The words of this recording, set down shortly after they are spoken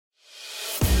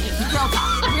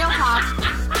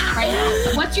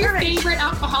What's your favorite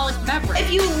alcoholic beverage?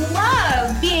 If you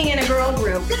love being in a girl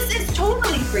group, this is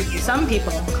totally for you. Some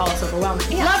people call us overwhelming.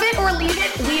 Yeah. Love it or leave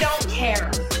it, we don't care.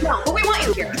 No, but we want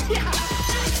you here. Yeah.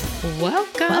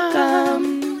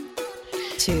 Welcome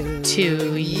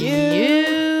to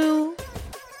you.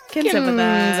 Can Zip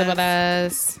with with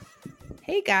us.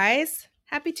 Hey guys,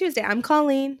 happy Tuesday. I'm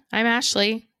Colleen. I'm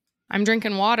Ashley. I'm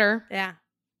drinking water. Yeah,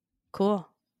 cool.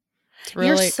 It's really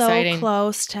You're so exciting.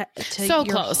 close to So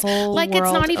your close. whole Like, it's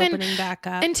world not even- opening back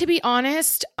up. And to be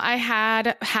honest, I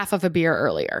had half of a beer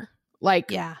earlier.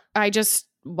 Like, yeah, I just,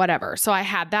 whatever. So I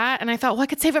had that and I thought, well, I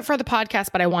could save it for the podcast,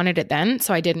 but I wanted it then.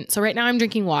 So I didn't. So right now I'm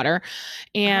drinking water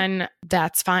and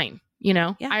that's fine. You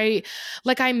know, Yeah.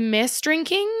 I miss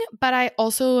drinking, but I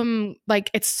also am like,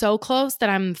 it's so close that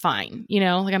I'm fine. You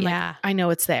know, like I'm Yeah. like, I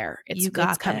know it's there. It's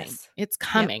coming. this. It's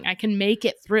coming. I can make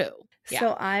it through. Yeah. So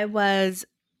I was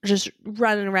just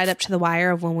running right up to the wire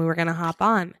of when we were going to hop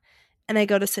on. And I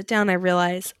go to sit down. I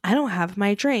realize I don't have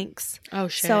my drinks. Oh,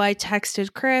 shit. So I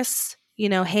texted Chris, hey,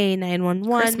 911.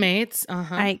 Chris mates.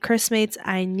 Uh-huh. Chris mates,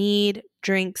 I need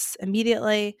drinks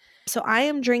immediately. So I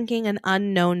am drinking an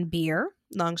unknown beer,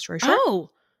 long story short. Oh,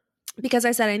 Because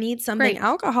I said I need something Great.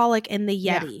 alcoholic in the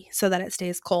Yeah. Yeti so that it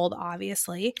stays cold,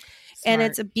 obviously. And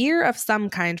it's a beer of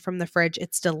some kind from the fridge.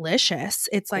 It's delicious.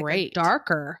 It's like Great. a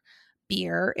darker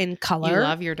beer in you color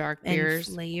love your dark and beers.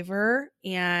 flavor.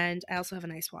 And I also have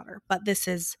an ice water, but this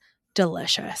is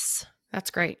delicious.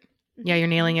 That's great. Yeah, you're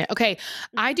nailing it. Okay,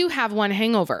 I do have one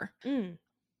hangover. Mm.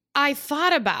 I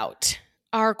thought about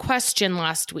our question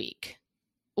last week.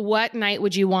 What night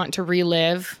would you want to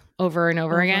relive over and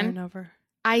over again? and over.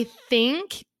 I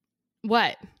think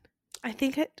what? I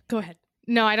think it. Go ahead.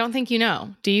 No, I don't think you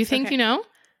know. Do you think Okay. you know?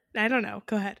 I don't know.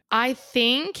 Go ahead. I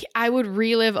think I would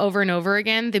relive over and over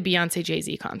again the Beyonce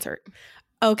Jay-Z concert.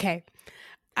 Okay.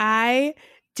 I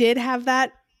did have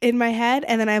that in my head.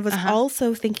 And then I was Uh-huh.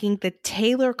 also thinking the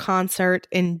Taylor concert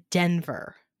in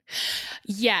Denver.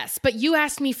 Yes, but you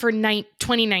asked me for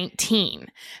 2019.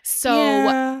 So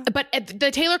Yeah. But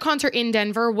the Taylor concert in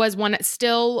Denver was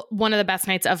still one of the best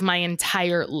nights of my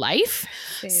entire life.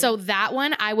 So that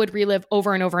one I would relive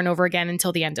over and over and over again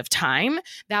until the end of time.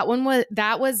 That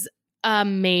was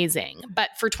amazing. But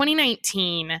for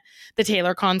 2019, the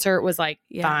Taylor concert was like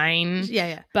Yeah. fine.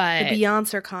 Yeah. But The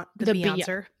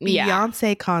Beyonce yeah.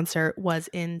 Beyonce concert was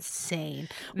insane.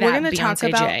 that We're going to talk Beyonce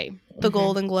about J. the Mhm.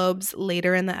 Golden Globes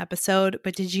later in the episode,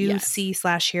 but did you Yes.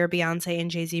 see/hear Beyonce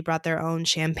and Jay-Z brought their own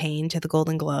champagne to the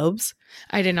Golden Globes?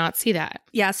 I did not see that.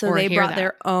 Yeah, so Or they hear brought that.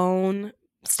 their own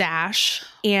stash,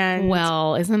 and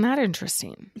Well, isn't that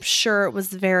interesting? I'm sure it was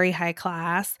very high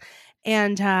class.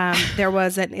 And there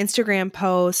was an Instagram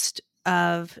post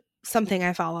of something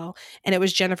I follow, and it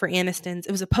was Jennifer Aniston's.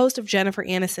 It was a post of Jennifer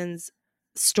Aniston's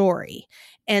story.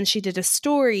 And she did a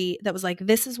story that was like,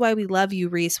 "This is why we love you,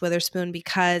 Reese Witherspoon,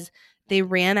 because they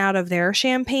ran out of their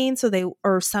champagne, or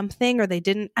they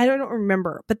didn't, I don't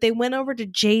remember, but they went over to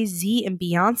Jay-Z and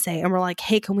Beyonce and were like,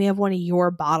 hey, can we have one of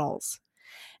your bottles?"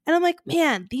 And I'm like,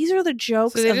 man, these are the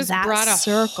jokes So they of just that brought a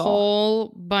circle.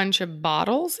 whole bunch of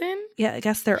bottles in? Yeah, I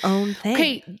guess their own thing.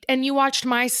 Okay, and you watched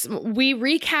we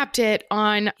recapped it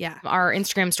on Yeah. our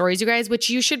Instagram stories, you guys, which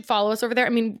you should follow us over there. I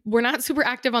mean, we're not super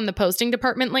active on the posting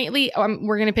department lately.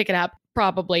 We're going to pick it up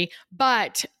probably,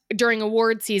 but during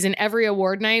award season, every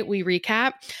award night, we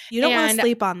recap. You don't want And to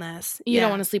sleep on this. You don't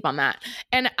want to sleep on that.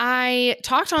 And I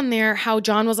talked on there how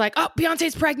John was like, oh,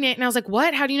 Beyonce's pregnant. And I was like,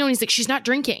 what? How do you know? And he's like, she's not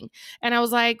drinking. And I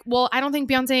was like, well, I don't think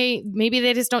Beyonce, maybe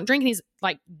they just don't drink. And he's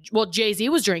like, well, Jay-Z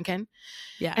was drinking.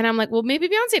 Yeah. And I'm like, well, maybe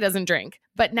Beyonce doesn't drink.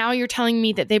 But now you're telling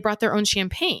me that they brought their own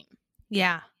champagne.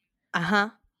 Yeah.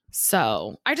 Uh-huh.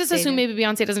 So I just They assume did. maybe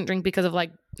Beyonce doesn't drink because of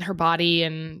like her body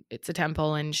and it's a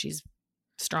temple and she's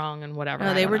strong and whatever.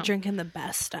 No, I they don't were know. drinking the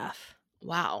best stuff.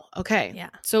 Wow. Okay. Yeah.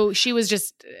 So she was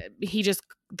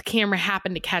the camera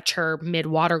happened to catch her mid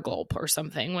water gulp or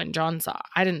something when John saw.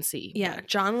 I didn't see. Yeah. but-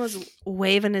 John was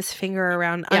waving his finger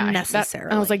around Yeah,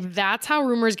 unnecessarily. I was like, that's how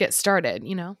rumors get started,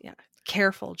 you know?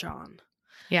 careful, John.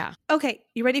 Yeah. Okay.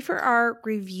 You ready for our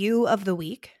review of the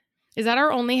week? Is that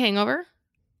our only hangover?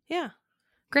 Yeah.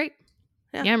 Great.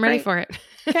 Yeah, I'm ready great. for it.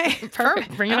 Okay.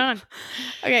 Perfect. Bring it on.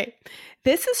 Okay.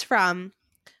 This is from,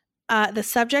 the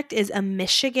subject is a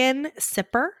Michigan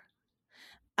sipper.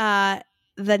 The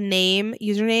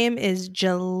username is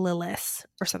Jalilis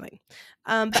or something.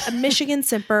 But a Michigan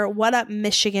sipper. What up,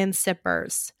 Michigan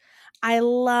sippers? I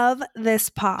love this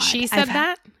pod. She said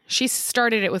that? She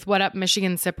started it with what up,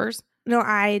 Michigan Sippers? No,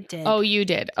 I did. Oh, you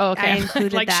did. Oh, okay. I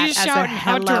included like that she's as a shouting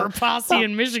out to hello. her posse Well,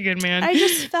 in Michigan, man. I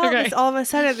just felt Okay. this all of a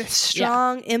sudden, this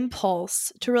strong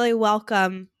impulse to really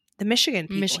welcome the Michigan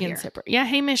people Michigan here. Sipper. Yeah.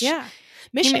 Hey, Mich. Yeah.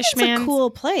 Michigan's a Mishmans.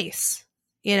 cool place,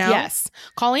 you know? Yes.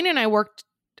 Colleen and I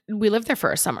we lived there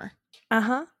for a summer.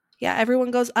 Uh-huh. Yeah,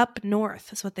 everyone goes up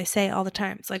north is what they say all the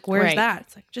time. It's like, where's Right. that?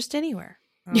 It's like, just anywhere.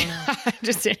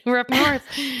 Just anywhere up north.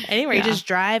 Anywhere, you Yeah. just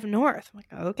drive north. I'm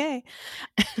like, okay.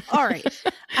 All right.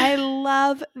 I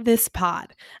love this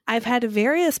pod. I've had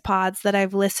various pods that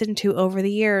I've listened to over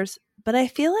the years, but I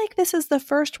feel like this is the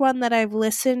first one that I've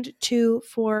listened to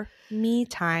for me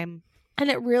time. And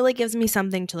it really gives me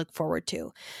something to look forward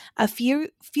to. A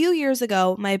few years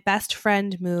ago, my best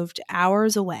friend moved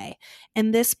hours away,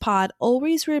 and this pod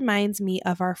always reminds me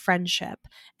of our friendship,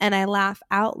 and I laugh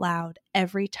out loud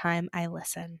every time I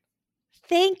listen.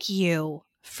 Thank you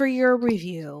for your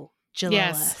review, Jalillis.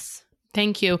 Yes.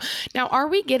 Thank you. Now, are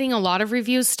we getting a lot of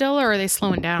reviews still, or are they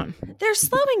slowing down? They're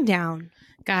slowing down.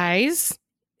 Guys,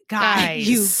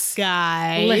 You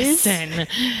guys. listen.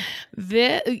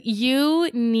 You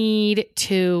need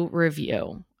to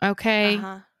review, okay?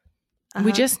 Uh-huh.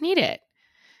 We just need it.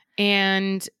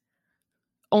 And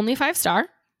only 5-star.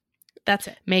 That's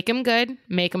it. Make them good.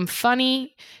 Make them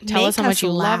funny. Tell Make us how much you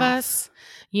love laugh. us.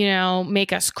 You know,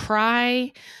 make us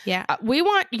cry. Yeah. We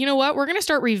want, you know what? We're going to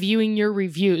start reviewing your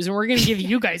reviews and we're going to give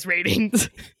you guys ratings.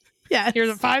 Yeah. Here's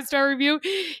a 5-star review.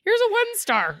 Here's a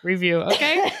 1-star review.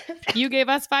 Okay. You gave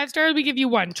us 5 stars. We give you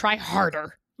 1. Try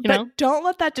harder. You But know, don't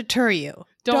let that deter you.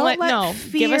 Don't let- no.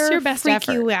 fear Give us your best freak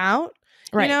effort. you out.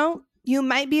 right. You know, you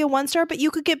might be a 1-star, but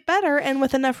you could get better. And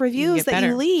with enough reviews get that better.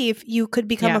 you leave, you could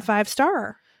become Yeah. a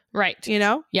 5-star. Right. You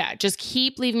know? Yeah. Just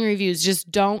keep leaving reviews.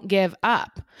 Just don't give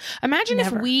up. Imagine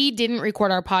Never. if we didn't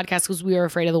record our podcast because we were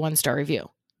afraid of the 1-star review.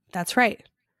 That's right.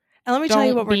 And let me tell you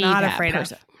Don't what we're be not that afraid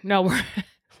person. of. No, we're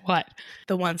what?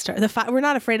 The 1-star. We're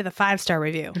not afraid of the 5-star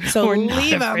review. So We're not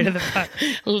leave afraid them. of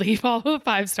leave all the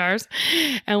 5 stars,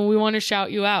 and we want to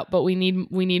shout you out, but we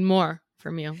need more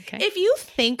from you. Okay. If you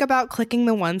think about clicking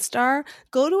the 1-star,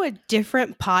 go to a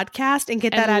different podcast and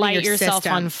get that And out light of your yourself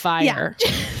system. on fire.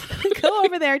 Yeah. Go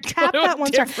over there, tap to a that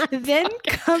 1-star, different then podcast.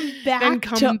 come back Then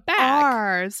come to back.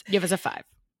 ours Give us a 5.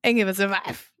 and give us a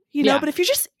 5. You know, Yeah. but if you're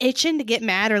just itching to get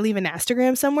mad or leave an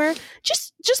Instagram somewhere,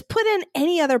 just put in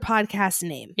any other podcast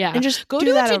name. Yeah. And just Go do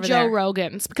do that it to over Joe there.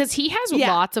 Rogan's because he has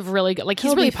Yeah. lots of really good. Like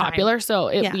he's He'll really be fine. popular, so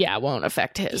it Yeah. won't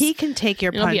affect his. He can take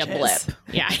your It'll punches. be a blip.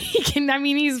 Yeah, he can. I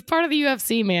mean, he's part of the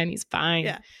UFC, man. He's fine.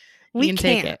 Yeah. He We can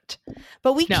take can't.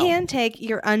 But we No. can take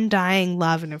your undying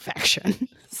love and affection.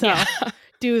 So Yeah.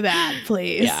 do that,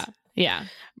 please. Yeah. Yeah.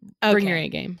 Okay. Bring your A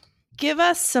game. Give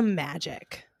us some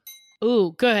magic.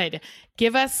 Ooh, good.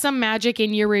 Give us some magic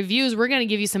in your reviews. We're going to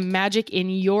give you some magic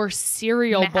in your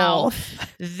cereal bowl.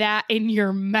 Mouth. That in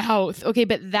your mouth. Okay,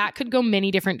 but that could go many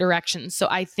different directions. So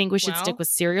I think we should Well, stick with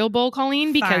cereal bowl,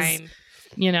 Colleen, because, Fine.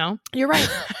 you know. You're right.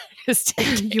 just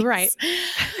in You're right.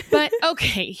 case. But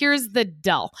okay, here's the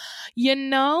dull. You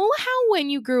know how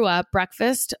when you grew up,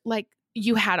 breakfast, like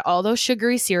you had all those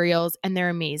sugary cereals and they're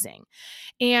amazing.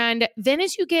 And then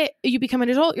as you become an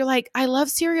adult, you're like, I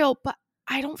love cereal, but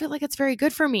I don't feel like it's very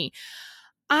good for me.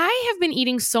 I have been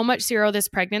eating so much cereal this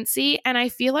pregnancy, and I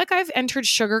feel like I've entered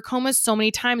sugar comas so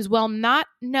many times. Well, not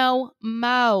no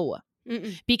mo.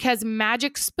 Mm-mm. Because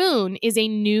Magic Spoon is a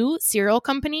new cereal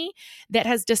company that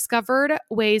has discovered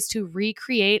ways to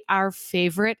recreate our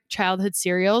favorite childhood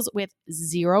cereals with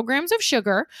 0 grams of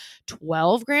sugar,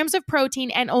 12 grams of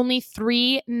protein, and only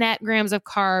 3 net grams of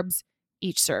carbs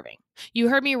each serving. You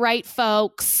heard me right,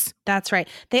 folks. That's right.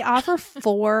 They offer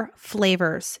 4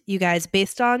 flavors, you guys,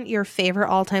 based on your favorite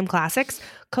all-time classics: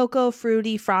 cocoa,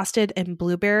 fruity, frosted, and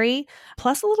blueberry,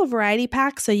 plus a little variety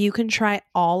pack so you can try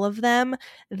all of them.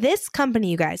 This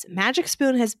company, you guys, Magic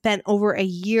Spoon, has been over a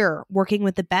year working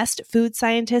with the best food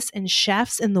scientists and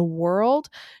chefs in the world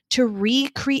to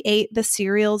recreate the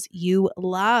cereals you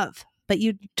love. But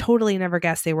you'd totally never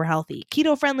guess they were healthy.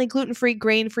 Keto-friendly, gluten-free,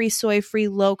 grain-free, soy-free,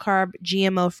 low-carb,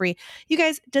 GMO-free. You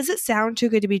guys, does it sound too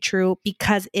good to be true?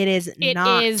 Because it is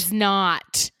not. It is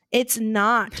not. It's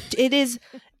not. It is.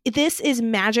 This is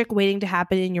magic waiting to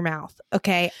happen in your mouth.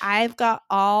 Okay. I've got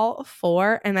all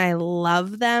 4 and I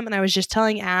love them. And I was just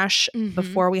telling Ash Mhm.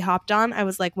 before we hopped on, I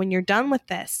was like, when you're done with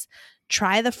this,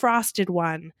 try the frosted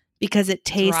one because it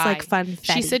tastes Dry. like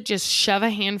funfetti. She said just shove a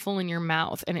handful in your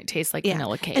mouth and it tastes like Yeah.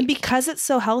 vanilla cake. And because it's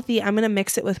so healthy, I'm going to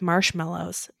mix it with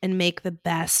marshmallows and make the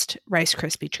best Rice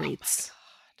Krispie treats.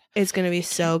 It's going to be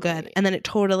so good. And then it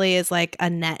totally is like a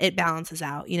net. It balances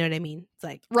out. You know what I mean? It's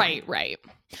like, Right.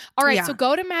 All right. Yeah. So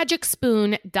go to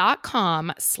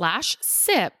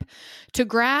magicspoon.com/sip to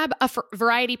grab a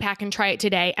variety pack and try it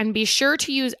today. And be sure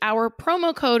to use our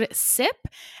promo code SIP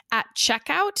at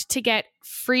checkout to get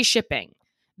free shipping.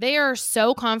 They are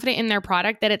so confident in their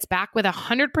product that it's backed with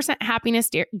 100% happiness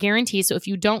guarantee. So if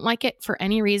you don't like it for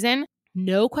any reason,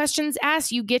 No questions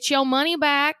asked. You get your money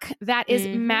back. That is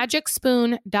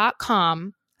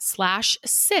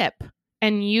magicspoon.com/sip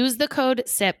and use the code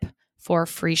SIP for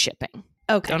free shipping.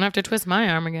 Okay. Don't have to twist my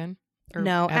arm again.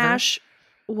 No, ever. Ash,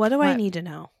 what do I need to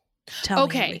know? Tell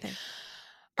me everything.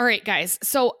 All right, guys.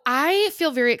 So I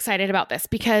feel very excited about this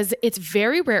because it's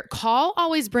very rare. Call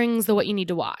always brings the what you need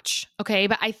to watch. Okay.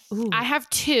 But I have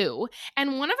two.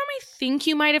 And one of them I think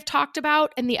you might have talked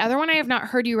about. And the other one I have not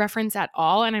heard you reference at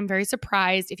all. And I'm very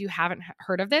surprised if you haven't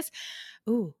heard of this.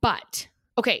 Ooh. But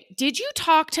okay. Did you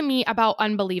talk to me about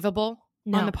Unbelievable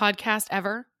on the podcast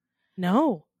ever?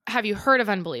 No. Have you heard of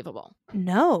Unbelievable?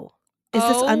 No. Is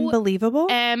this unbelievable?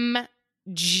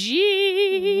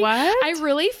 G. What? I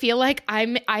really feel like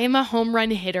I am a home run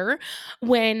hitter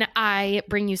when I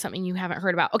bring you something you haven't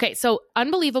heard about. Okay, so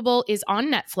Unbelievable is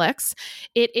on Netflix.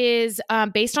 It is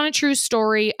based on a true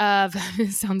story of,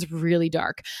 it sounds really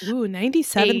dark. Ooh,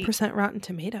 97% Rotten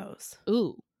Tomatoes.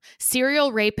 Ooh.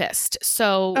 Serial rapist.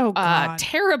 So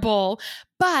terrible,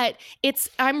 but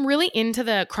I'm really into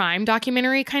the crime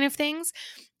documentary kind of things.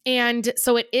 And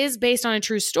so it is based on a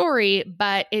true story,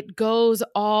 but it goes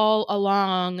all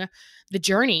along the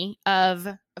journey of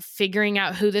figuring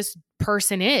out who this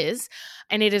person is.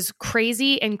 And it is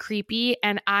crazy and creepy.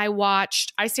 And I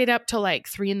stayed up till like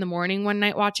 3 a.m. one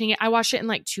night watching it. I watched it in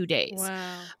like 2 days.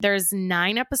 Wow. There's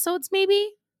 9 episodes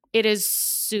maybe. It is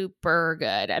super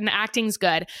good and the acting's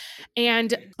good.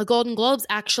 And the Golden Globes,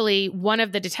 actually, one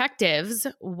of the detectives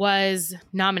was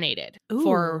nominated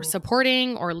for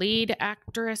supporting or lead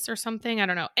actress or something. I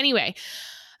don't know. Anyway,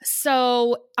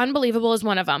 so Unbelievable is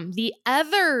one of them. The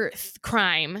other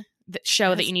crime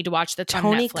show that you need to watch that's on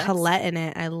Netflix. Toni Collette in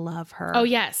it. I love her. Oh,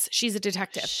 yes. She's a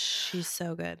detective. She's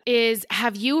so good.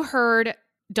 Have you heard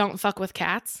Don't Fuck with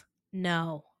Cats?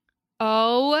 No.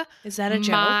 Oh, is that a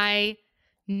joke?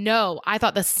 No, I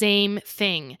thought the same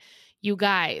thing. You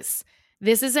guys,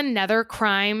 this is another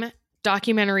crime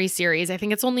documentary series. I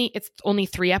think it's only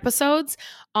 3 episodes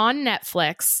on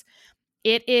Netflix.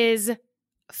 It is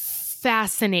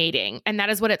fascinating, and that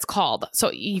is what it's called.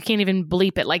 So you can't even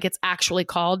bleep it. Like, it's actually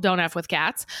called Don't F with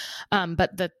Cats,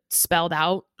 but the spelled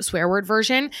out swear word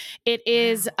version. It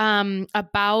is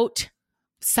about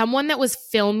someone that was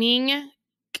filming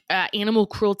animal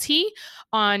cruelty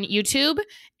on YouTube,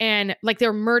 and like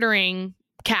they're murdering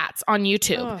cats on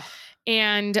YouTube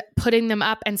and putting them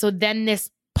up. And so then this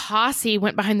posse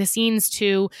went behind the scenes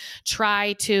to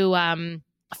try to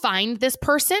find this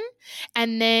person.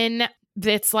 And then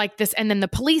it's like this, and then the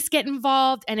police get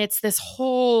involved, and it's this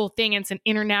whole thing. It's an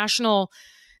international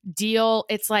deal.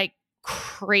 It's like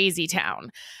crazy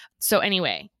town. So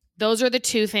anyway, those are the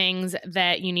 2 things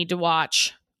that you need to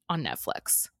watch on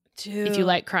Netflix. Dude. If you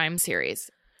like crime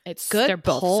series, it's good. They're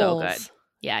both so good.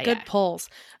 Yeah, good polls.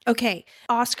 Okay,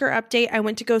 Oscar update. I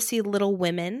went to go see Little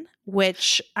Women,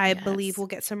 which I believe will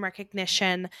get some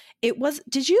recognition.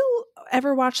 Did you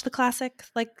ever watch the classic,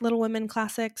 like Little Women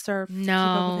classics, or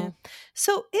no?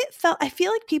 So I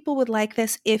feel like people would like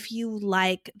this if you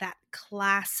like that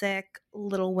classic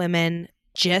Little Women,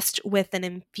 just with an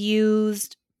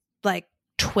infused like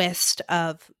twist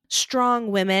of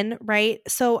strong women, right?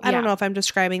 So I don't know if I'm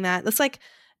describing that. It's like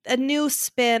a new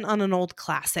spin on an old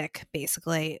classic,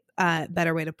 basically.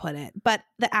 Better way to put it. But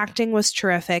the acting was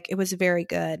terrific. It was very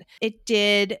good. It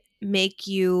did make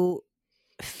you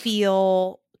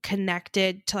feel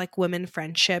connected to like women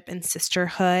friendship and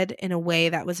sisterhood in a way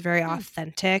that was very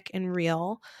authentic and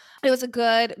real. It was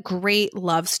a great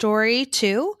love story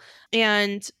too.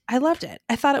 And I loved it.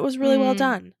 I thought it was really well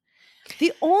done.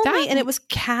 And it was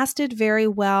casted very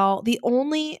well. The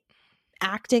only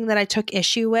acting that I took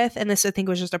issue with, and this I think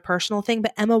was just a personal thing,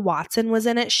 but Emma Watson was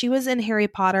in it. She was in Harry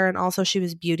Potter, and also she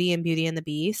was Beauty in Beauty and the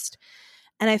Beast.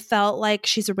 And I felt like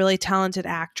she's a really talented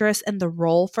actress, and the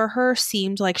role for her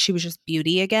seemed like she was just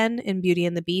Beauty again in Beauty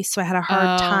and the Beast. So I had a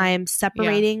hard time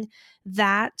separating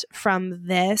that from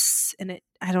this. And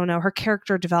I don't know, her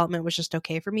character development was just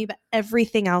okay for me, but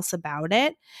everything else about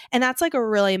it, and that's like a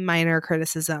really minor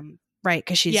criticism, right?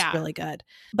 Because she's really good.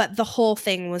 But the whole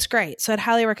thing was great. So I'd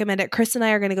highly recommend it. Chris and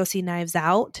I are going to go see Knives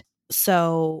Out.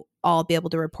 So I'll be able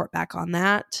to report back on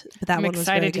that. But that one was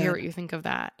very good. I'm excited to hear what you think of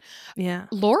that. Yeah.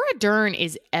 Laura Dern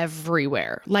is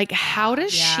everywhere. Like, how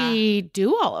does she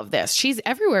do all of this? She's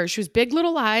everywhere. She was Big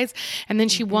Little Lies, and then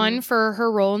she won for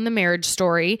her role in The Marriage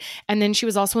Story, and then she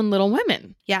was also in Little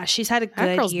Women. Yeah, she's had a good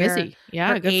that girl's year. Busy. Yeah,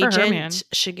 her good for her, man.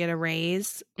 Should get a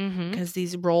raise because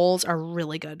these roles are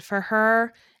really good for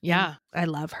her. Yeah. And I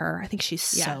love her. I think she's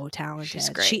so talented. She's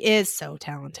great. She is so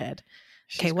talented.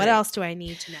 Okay, what else do I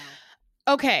need to know?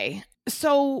 Okay,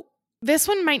 so this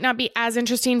one might not be as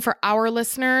interesting for our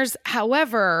listeners.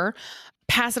 However,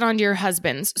 pass it on to your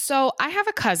husbands. So I have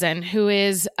a cousin who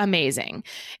is amazing,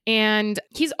 and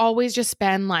he's always just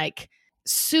been like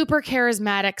super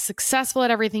charismatic, successful at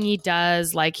everything he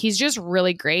does. Like he's just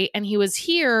really great. And he was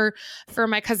here for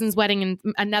my cousin's wedding and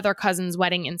another cousin's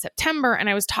wedding in September. And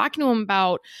I was talking to him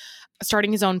about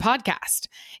starting his own podcast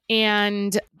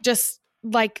and just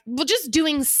like, well, just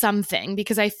doing something,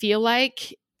 because I feel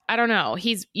like, I don't know,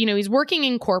 he's working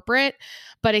in corporate,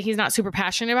 but he's not super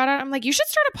passionate about it. I'm like, you should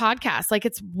start a podcast. Like,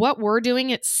 it's what we're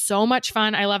doing. It's so much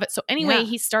fun. I love it. So anyway,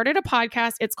 he started a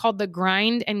podcast. It's called the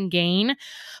Grind and Gain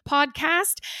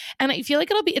podcast. And I feel like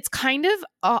it's kind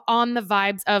of on the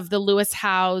vibes of the Lewis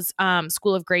Howes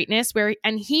School of Greatness,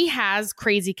 and he has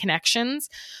crazy connections.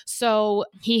 So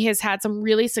he has had some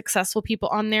really successful people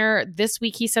on there. This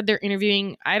week, he said they're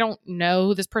interviewing, I don't know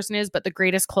who this person is, but the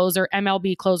greatest closer,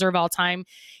 MLB closer of all time.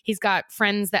 He's got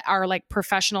friends that are like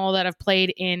professional that have played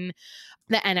in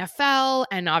the NFL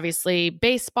and obviously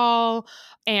baseball.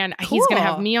 And he's going to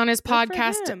have me on his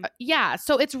podcast. Yeah.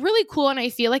 So it's really cool. And I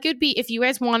feel like it would be, if you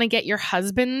guys want to get your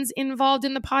husbands involved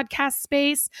in the podcast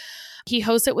space, he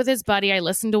hosts it with his buddy. I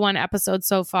listened to one episode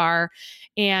so far,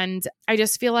 and I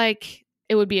just feel like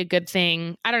it would be a good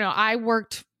thing. I don't know. I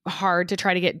worked hard to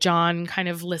try to get John kind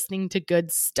of listening to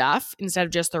good stuff instead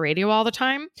of just the radio all the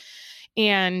time.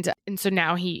 And so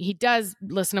now he does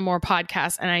listen to more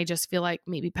podcasts, and I just feel like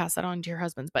maybe pass that on to your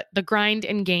husbands. But the Grind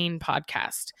and Gain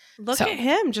podcast. Look at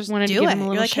him, just wanted do to give it. him a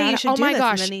little You're like, hey, you should oh do my this.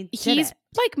 gosh, And then he's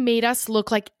like made us look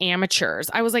like amateurs.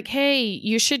 I was like, hey,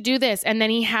 you should do this. And then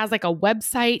he has like a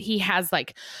website. He has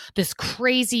like this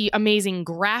crazy, amazing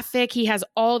graphic. He has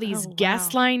all these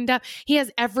guests lined up. He has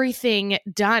everything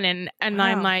done. And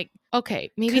I'm like,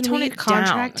 okay, maybe tone it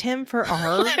contract down. him for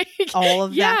all of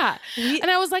that. Yeah.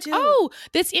 And I was like, oh,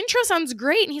 this intro sounds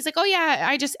great. And he's like, oh yeah,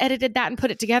 I just edited that and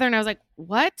put it together. And I was like,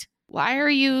 what? Why are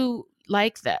you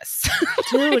like this?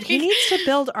 Dude, he needs to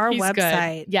build our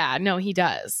website. Good. Yeah, no, he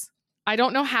does. I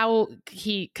don't know how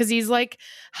because he's like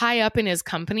high up in his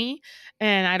company,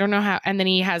 and I don't know how, and then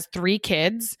he has 3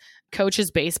 kids, coaches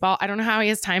baseball. I don't know how he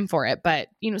has time for it, but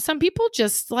some people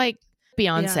just like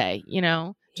Beyonce,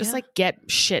 just like get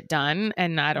shit done,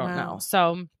 and I don't know.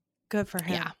 So good for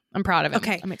him. Yeah, I'm proud of him.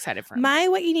 Okay. I'm excited for him.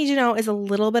 What you need to know is a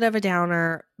little bit of a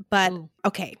downer, but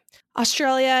okay.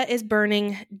 Australia is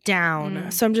burning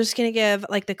down. So I'm just going to give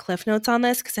like the cliff notes on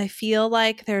this, because I feel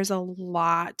like there's a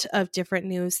lot of different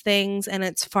news things, and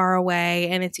it's far away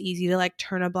and it's easy to like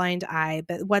turn a blind eye.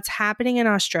 But what's happening in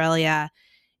Australia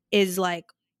is like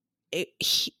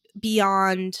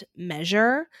beyond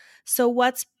measure. So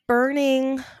what's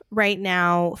burning right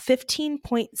now,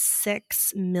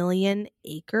 15.6 million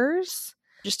acres.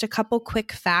 Just a couple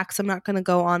quick facts. I'm not going to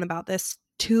go on about this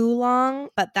too long,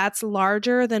 but that's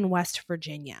larger than West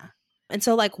Virginia. And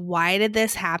so like, why did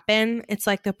this happen? It's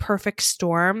like the perfect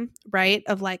storm, right?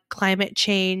 Of like climate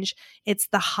change. It's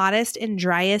the hottest and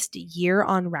driest year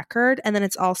on record. And then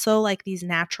it's also like these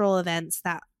natural events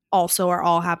that also are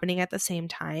all happening at the same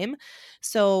time.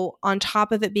 So on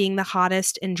top of it being the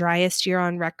hottest and driest year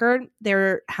on record,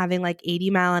 they're having like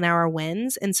 80-mile-an-hour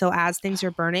winds. And so as things are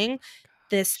burning,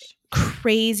 this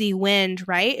crazy wind,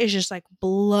 right, is just like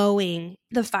blowing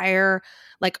the fire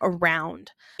like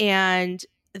around. And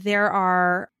there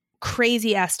are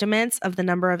crazy estimates of the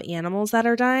number of animals that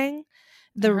are dying.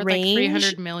 The range, like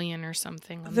 300 million or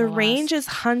something. The range is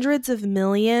hundreds of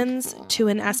millions to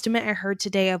an estimate I heard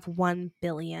today of 1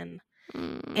 billion.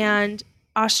 And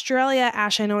Australia,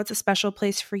 Ash, I know it's a special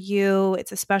place for you.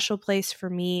 It's a special place for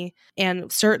me,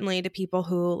 and certainly to people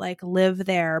who like live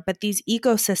there. But these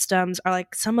ecosystems are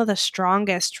like some of the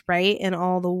strongest, right, in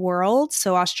all the world.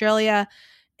 So Australia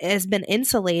has been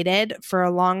insulated for a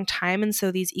long time. And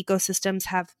so these ecosystems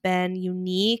have been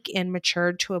unique and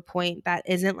matured to a point that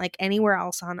isn't like anywhere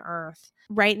else on Earth.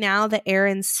 Right now, the air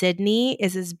in Sydney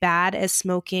is as bad as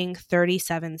smoking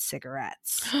 37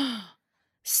 cigarettes.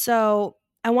 So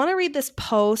I want to read this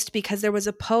post because there was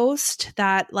a post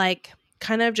that like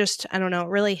kind of just, I don't know, it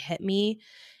really hit me.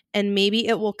 And maybe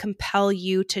it will compel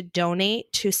you to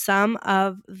donate to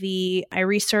I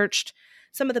researched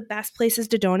some of the best places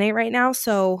to donate right now.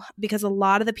 So, because a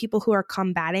lot of the people who are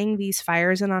combating these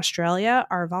fires in Australia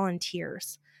are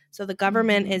volunteers. So the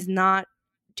government is not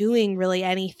doing really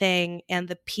anything, and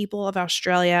the people of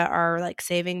Australia are like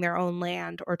saving their own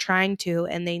land or trying to,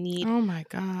 and they need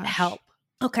help.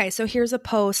 Okay, so here's a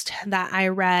post that I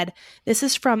read. This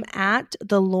is from at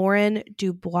the Lauren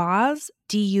Dubois,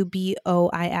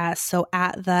 Dubois. So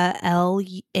at the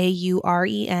LAUREN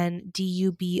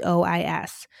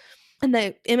DUBOIS. And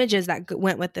the images that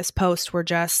went with this post were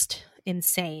just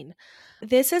insane.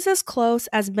 This is as close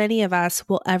as many of us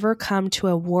will ever come to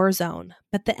a war zone,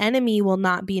 but the enemy will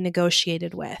not be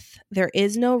negotiated with. There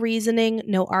is no reasoning,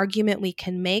 no argument we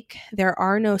can make. There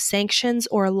are no sanctions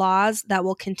or laws that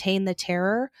will contain the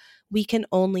terror. We can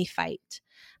only fight.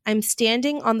 I'm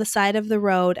standing on the side of the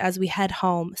road as we head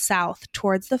home, south,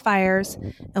 towards the fires,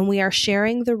 and we are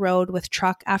sharing the road with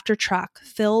truck after truck,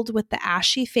 filled with the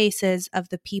ashy faces of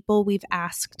the people we've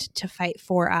asked to fight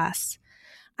for us.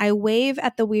 I wave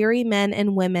at the weary men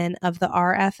and women of the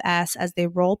RFS as they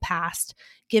roll past,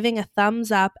 giving a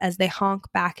thumbs up as they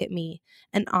honk back at me,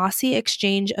 an Aussie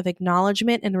exchange of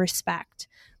acknowledgement and respect,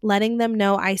 letting them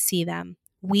know I see them.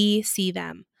 We see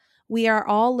them. We are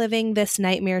all living this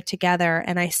nightmare together,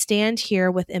 and I stand here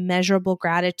with immeasurable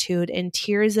gratitude and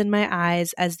tears in my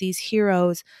eyes as these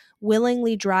heroes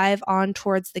willingly drive on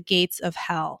towards the gates of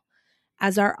hell.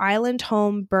 As our island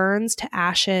home burns to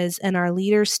ashes and our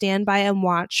leaders stand by and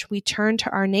watch, we turn to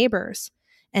our neighbors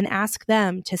and ask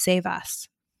them to save us.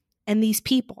 And these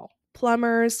people,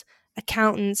 plumbers,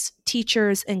 accountants,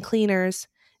 teachers, and cleaners,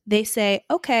 they say,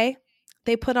 okay.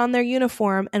 They put on their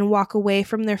uniform and walk away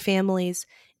from their families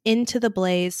into the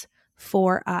blaze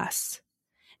for us.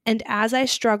 And as I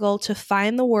struggle to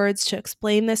find the words to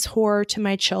explain this horror to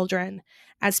my children,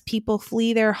 as people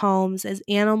flee their homes, as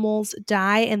animals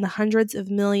die in the hundreds of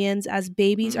millions, as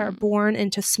babies are born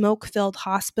into smoke-filled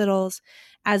hospitals,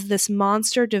 as this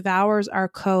monster devours our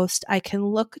coast, I can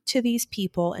look to these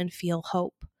people and feel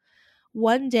hope.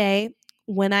 One day,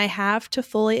 when I have to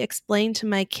fully explain to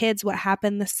my kids what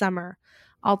happened this summer,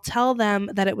 I'll tell them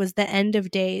that it was the end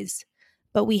of days,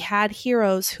 but we had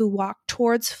heroes who walked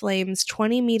towards flames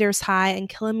 20 meters high and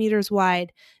kilometers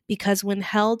wide, because when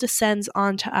hell descends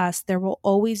onto us, there will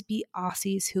always be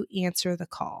Aussies who answer the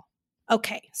call.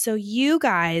 Okay, so you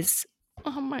guys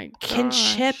can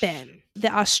chip in.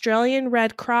 The Australian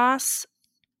Red Cross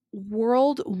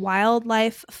World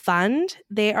Wildlife Fund,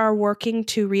 they are working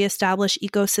to reestablish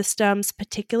ecosystems,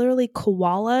 particularly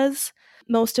koalas,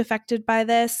 most affected by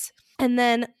this. And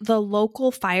then the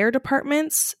local fire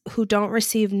departments who don't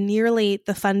receive nearly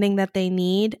the funding that they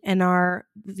need and are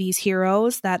these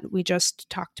heroes that we just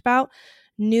talked about.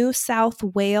 New South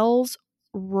Wales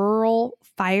Rural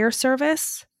Fire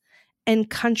Service and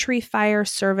Country Fire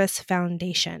Service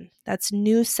Foundation. That's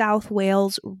New South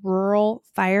Wales Rural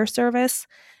Fire Service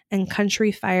and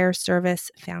Country Fire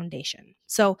Service Foundation.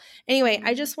 So anyway,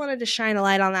 I just wanted to shine a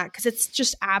light on that because it's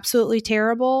just absolutely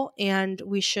terrible, and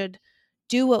we should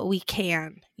do what we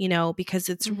can, because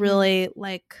it's really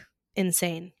like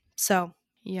insane. So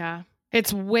yeah,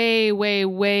 it's way, way,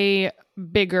 way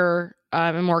bigger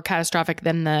and more catastrophic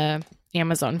than the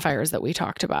Amazon fires that we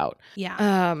talked about.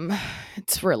 Yeah.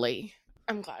 It's really,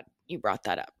 I'm glad you brought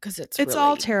that up because it's really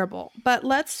all terrible. But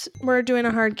we're doing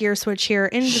a hard gear switch here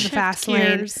into the fast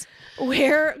lane.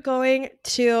 We're going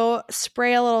to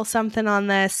spray a little something on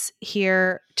this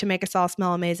here to make us all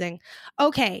smell amazing.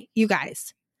 Okay, you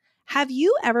guys. Have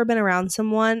you ever been around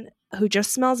someone who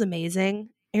just smells amazing?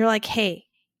 And you're like, hey,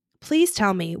 please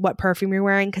tell me what perfume you're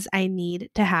wearing because I need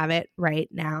to have it right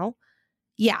now.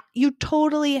 Yeah, you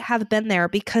totally have been there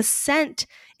because scent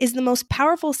is the most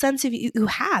powerful sense you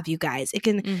have, you guys. It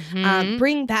can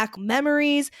bring back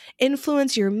memories,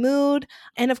 influence your mood,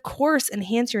 and of course,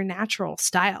 enhance your natural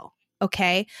style.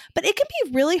 Okay. But it can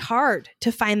be really hard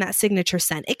to find that signature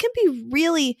scent. It can be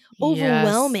really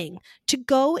overwhelming to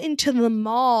go into the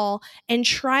mall and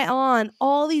try on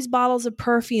all these bottles of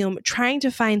perfume, trying to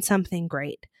find something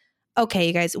great. Okay,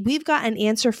 you guys, we've got an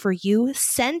answer for you.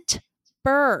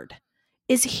 Scentbird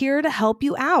is here to help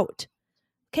you out.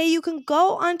 Okay, you can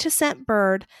go onto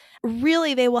Scentbird.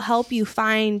 Really, they will help you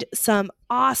find some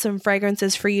awesome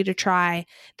fragrances for you to try.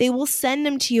 They will send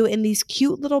them to you in these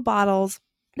cute little bottles.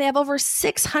 They have over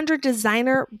 600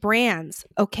 designer brands,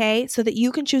 okay, so that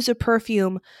you can choose a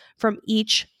perfume from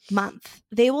each month.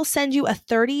 They will send you a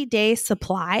 30-day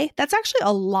supply. That's actually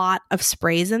a lot of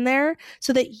sprays in there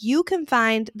so that you can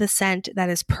find the scent that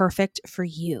is perfect for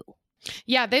you.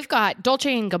 Yeah, they've got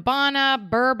Dolce & Gabbana,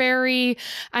 Burberry.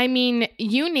 I mean,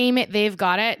 you name it, they've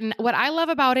got it. And what I love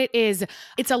about it is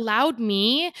it's allowed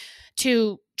me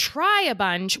to try a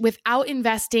bunch without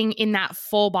investing in that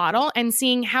full bottle and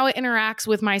seeing how it interacts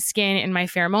with my skin and my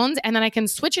pheromones. And then I can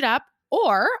switch it up,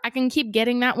 or I can keep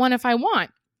getting that one if I want.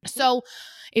 So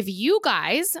if you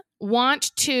guys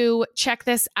want to check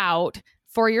this out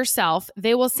for yourself,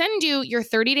 they will send you your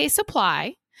 30-day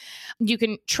supply. You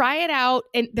can try it out,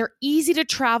 and they're easy to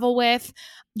travel with.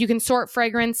 You can sort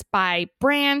fragrance by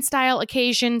brand, style,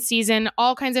 occasion, season,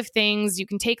 all kinds of things. You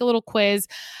can take a little quiz,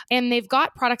 and they've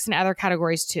got products in other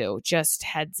categories too. Just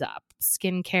heads up.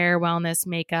 skincare, wellness,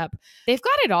 makeup. They've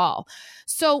got it all.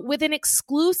 So with an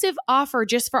exclusive offer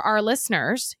just for our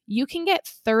listeners, you can get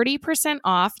 30%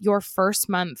 off your first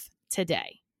month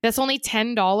today. That's only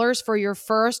 $10 for your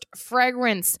first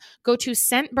fragrance. Go to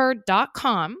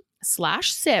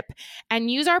scentbird.com/sip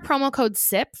and use our promo code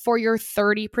SIP for your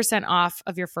 30% off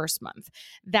of your first month.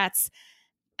 That's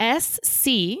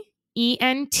SCENT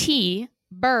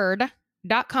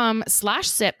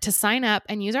bird.com/sip to sign up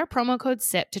and use our promo code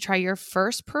SIP to try your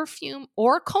first perfume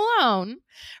or cologne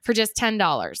for just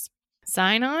 $10.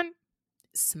 Sign on,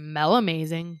 smell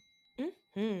amazing.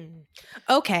 Mm-hmm.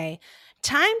 Okay,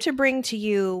 time to bring to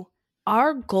you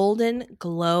our Golden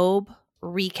Globe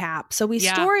recap. So we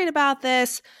storied about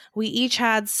this. We each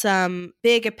had some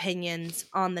big opinions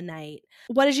on the night.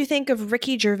 What did you think of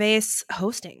Ricky Gervais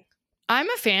hosting? I'm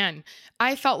a fan.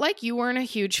 I felt like you weren't a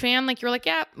huge fan. Like you were like,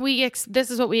 yeah, this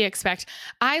is what we expect.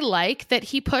 I like that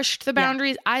he pushed the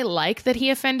boundaries. Yeah. I like that he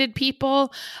offended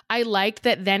people. I liked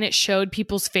that then it showed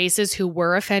people's faces who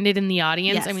were offended in the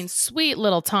audience. Yes. I mean, sweet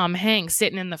little Tom Hanks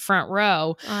sitting in the front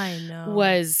row. I know.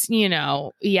 Was, he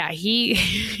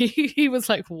was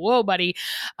like, whoa, buddy.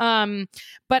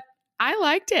 But I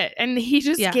liked it. And he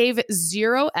just gave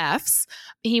 0 Fs.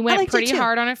 He went pretty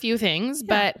hard on a few things,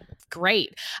 but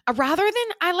great. I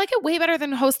like it way better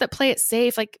than hosts that play it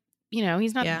safe. Like,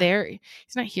 he's not there.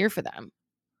 He's not here for them.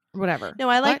 Whatever. No,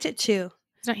 I liked it too.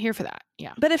 He's not here for that.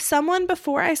 Yeah. But if someone,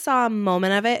 before I saw a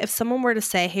moment of it, if someone were to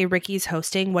say, hey, Ricky's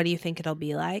hosting, what do you think it'll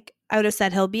be like? I would have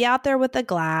said he'll be out there with a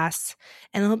glass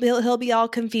and he'll be all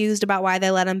confused about why they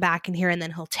let him back in here, and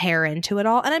then he'll tear into it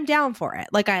all. And I'm down for it.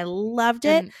 Like, I loved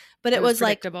it. But it was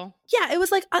predictable. It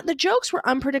was like the jokes were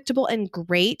unpredictable and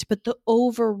great, but the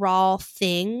overall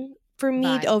thing for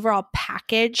me, the overall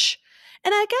package,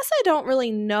 and I guess I don't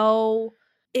really know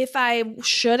if I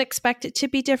should expect it to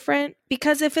be different,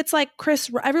 because if it's like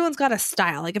everyone's got a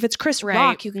style. Like if it's Chris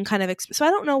Rock, you can kind of so I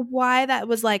don't know why that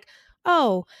was like,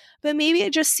 oh, but maybe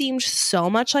it just seemed so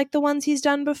much like the ones he's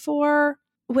done before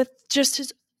with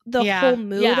just the whole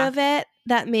mood of it,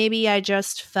 that maybe I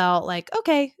just felt like,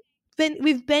 okay,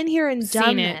 we've been here and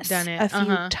done it a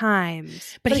few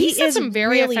times. But he said some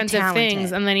very really offensive talented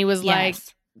things, and then he was like,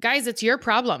 guys, it's your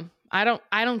problem. I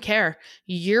don't care.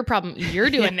 Your problem. You're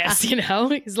doing this, He's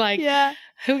like, he's like,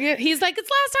 it's last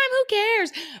time. Who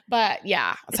cares? But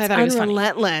so I thought it was funny.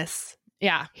 Relentless.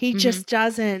 Yeah. He just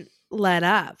doesn't let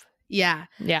up. Yeah.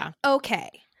 Yeah. Okay.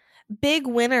 Big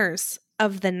winners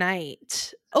of the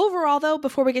night. Overall, though,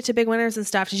 before we get to big winners and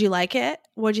stuff, did you like it?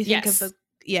 What did you think of the?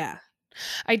 Yeah.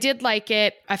 I did like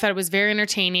it. I thought it was very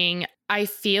entertaining. I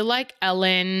feel like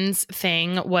Ellen's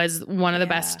thing was one of the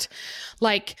best.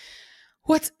 Like,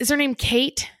 is her name?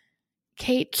 Kate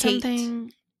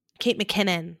something? Kate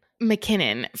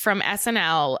McKinnon from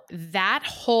SNL. That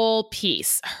whole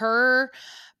piece, her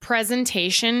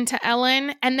presentation to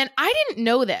Ellen. And then I didn't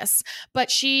know this,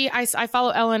 but I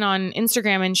follow Ellen on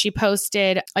Instagram, and she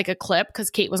posted like a clip because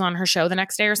Kate was on her show the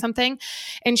next day or something.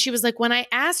 And she was like, when I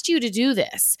asked you to do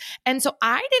this. And so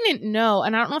I didn't know,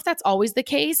 and I don't know if that's always the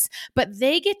case, but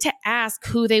they get to ask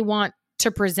who they want to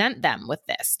present them with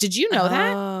this. Did you know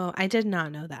that? Oh, I did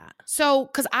not know that. So,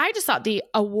 because I just thought the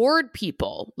award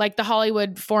people, like the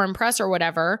Hollywood Foreign Press or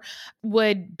whatever,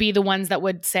 would be the ones that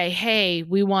would say, hey,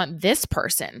 we want this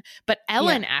person. But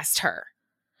Ellen asked her.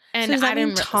 And so does that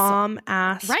mean Tom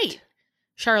asked? Right.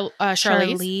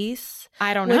 Charlize?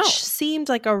 I don't know. Which seemed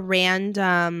like a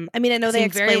random, I mean, I know they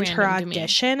explained her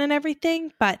audition and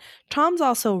everything, but Tom's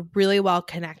also really well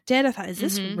connected. I thought, is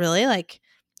this really like,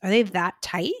 are they that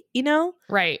tight,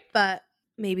 Right. But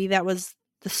maybe that was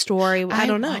the story. I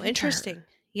don't know. Interesting.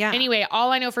 Yeah. Anyway,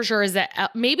 all I know for sure is that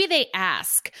maybe they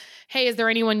ask, hey, is there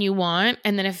anyone you want?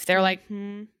 And then if they're like,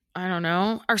 I don't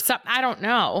know, or something, I don't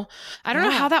know. I don't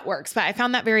know how that works, but I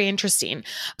found that very interesting.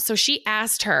 So she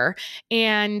asked her,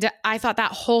 and I thought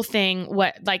that whole thing,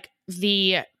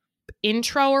 the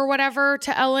intro or whatever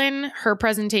to Ellen, her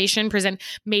presentation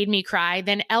made me cry.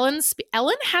 Then Ellen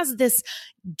has this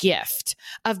gift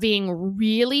of being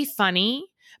really funny,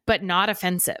 but not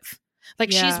offensive.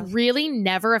 Like she's really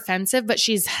never offensive, but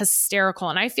she's hysterical.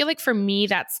 And I feel like for me,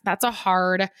 that's a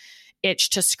hard itch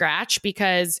to scratch,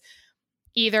 because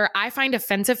either I find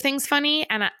offensive things funny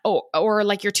or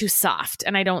like you're too soft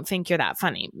and I don't think you're that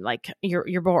funny. Like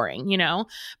you're boring,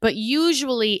 but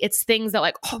usually it's things that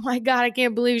like, oh my God, I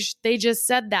can't believe they just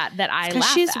said that I laugh at.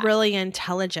 She's really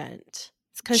intelligent.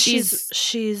 It's because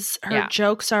she's her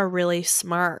jokes are really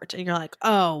smart, and you're like,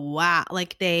 oh wow.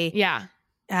 Like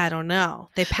I don't know.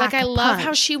 They pack I love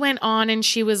how she went on and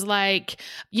she was like,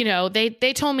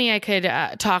 they told me I could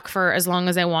talk for as long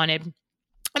as I wanted.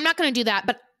 I'm not going to do that,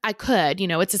 but I could,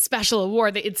 it's a special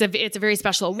award. It's a very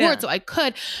special award. So I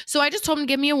could. So I just told him to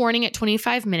give me a warning at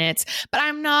 25 minutes, but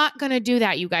I'm not going to do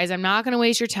that, you guys. I'm not going to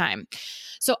waste your time.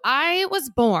 So I was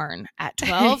born at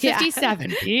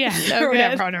 12:57 p.m. or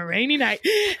whatever on a rainy night.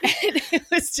 And it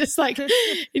was just like,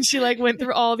 and she like went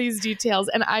through all these details.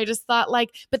 And I just thought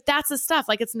like, but that's the stuff.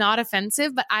 Like, it's not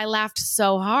offensive, but I laughed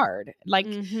so hard. Like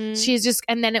she's just,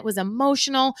 and then it was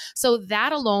emotional. So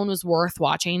that alone was worth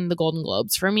watching the Golden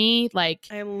Globes for me. Like,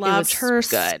 I loved her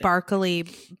good. Sparkly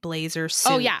blazer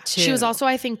suit. Oh yeah. too. She was also,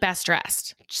 I think, best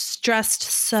dressed. Just dressed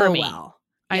so well.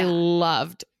 I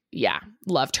loved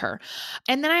her.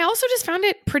 And then I also just found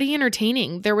it pretty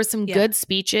entertaining. There was some good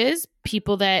speeches,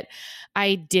 people that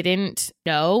I didn't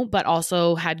know, but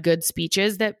also had good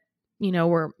speeches that,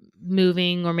 were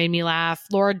moving or made me laugh.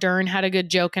 Laura Dern had a good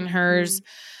joke in hers.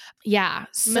 Yeah.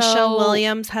 So, Michelle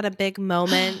Williams had a big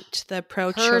moment. The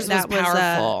approach hers that was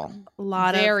powerful. A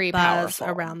lot very of buzz powerful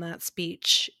around that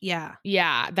speech. Yeah.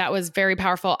 Yeah. That was very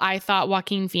powerful. I thought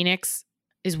Joaquin Phoenix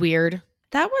is weird.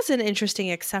 That was an interesting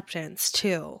acceptance,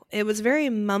 too. It was very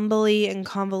mumbly and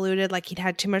convoluted, like he'd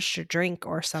had too much to drink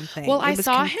or something. Well, I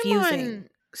saw him on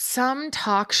some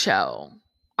talk show.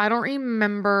 I don't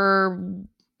remember.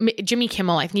 Jimmy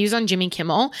Kimmel. I think he was on Jimmy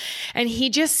Kimmel. And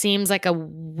he just seems like a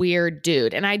weird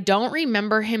dude. And I don't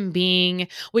remember him being,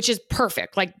 which is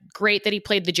perfect. Like, great that he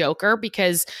played the Joker,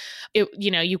 because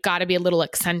you've got to be a little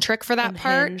eccentric for that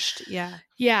Unhinged, part. Yeah.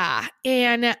 Yeah.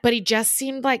 But he just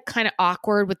seemed like kind of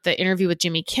awkward with the interview with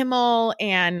Jimmy Kimmel.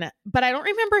 But I don't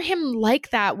remember him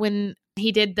like that when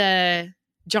he did the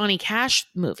Johnny Cash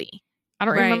movie. I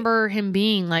don't remember him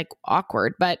being like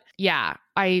awkward, but yeah,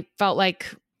 I felt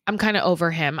like I'm kind of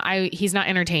over him. He's not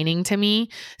entertaining to me.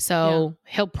 So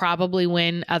he'll probably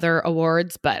win other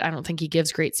awards, but I don't think he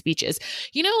gives great speeches.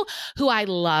 You know who I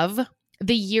love?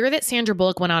 The year that Sandra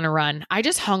Bullock went on a run, I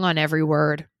just hung on every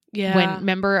word. Yeah.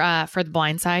 Remember for The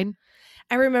Blind Side?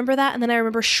 I remember that. And then I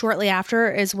remember shortly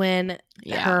after is when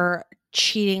her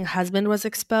cheating husband was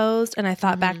exposed. And I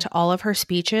thought back to all of her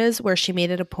speeches where she made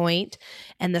it a point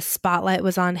and the spotlight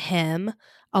was on him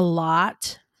a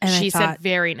lot. And she I thought, said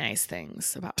very nice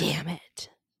things about him. damn it.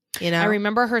 I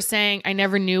remember her saying, I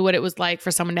never knew what it was like for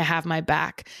someone to have my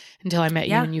back until I met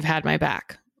you and you've had my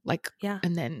back.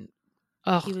 And then,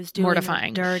 he was doing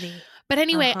mortifying. Dirty. But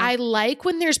anyway, I like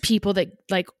when there's people that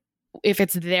like, if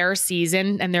it's their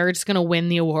season and they're just going to win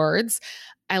the awards,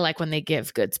 I like when they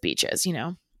give good speeches,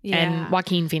 Yeah. And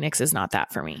Joaquin Phoenix is not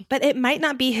that for me. But it might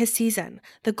not be his season.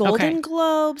 The Golden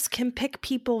Globes can pick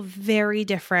people very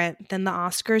different than the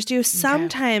Oscars do.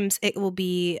 Sometimes it will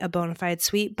be a bona fide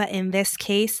sweep. But in this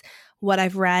case, what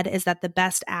I've read is that the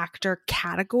Best Actor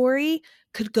category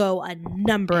could go a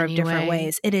number of different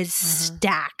ways. It is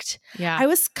stacked. Yeah. I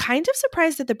was kind of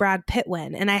surprised at the Brad Pitt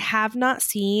win. And I have not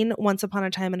seen Once Upon a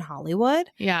Time in Hollywood.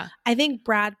 Yeah. I think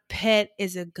Brad Pitt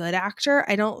is a good actor.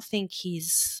 I don't think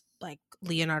he's like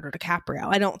Leonardo DiCaprio.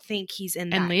 I don't think he's in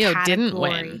that And Leo category. didn't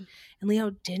win. And Leo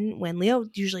didn't win. Leo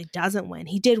usually doesn't win.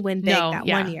 He did win big that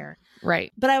 1 year.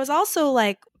 Right. But I was also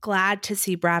like glad to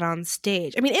see Brad on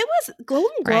stage. I mean, it was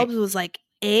Golden Globes was like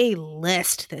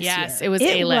A-list this year. Yes, it was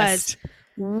A-list.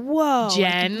 Whoa.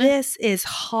 Jen. Like, this is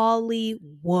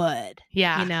Hollywood.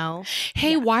 Yeah.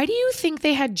 Hey, why do you think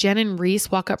they had Jen and Reese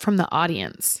walk up from the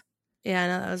audience? Yeah, I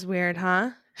know, that was weird,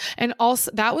 huh? And also,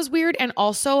 that was weird. And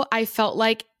also, I felt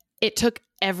like it took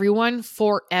everyone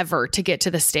forever to get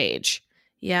to the stage.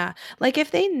 Yeah. Like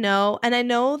if they know, and I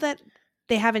know that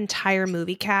they have entire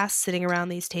movie casts sitting around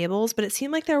these tables, but it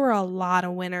seemed like there were a lot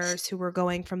of winners who were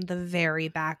going from the very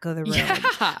back of the room.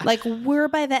 Yeah. Like we're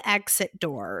by the exit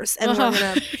doors and we're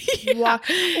going to walk.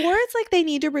 Or it's like they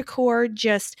need to record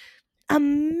just a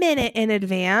minute in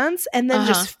advance and then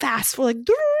just fast forward,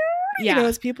 like,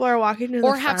 as people are walking to the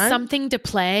front. Or have something to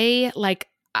play, like,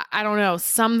 I don't know,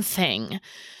 something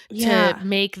to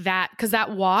make that, because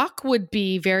that walk would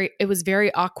be it was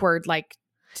very awkward. Like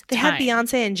they had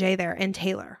Beyonce and Jay there and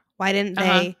Taylor. Why didn't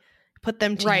they put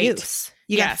them to use?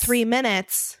 You got 3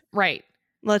 minutes. Right.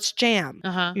 Let's jam.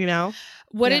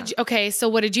 What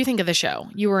did you think of the show?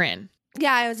 You were in.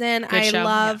 Yeah, I was in.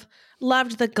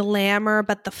 Loved the glamour,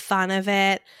 but the fun of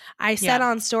it. I said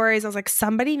on stories, I was like,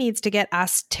 somebody needs to get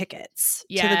us tickets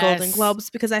to the Golden Globes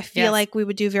because I feel like we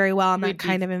would do very well in that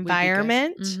kind of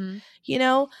environment.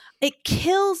 It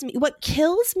kills me. What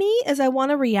kills me is I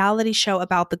want a reality show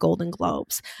about the Golden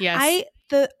Globes. Yes.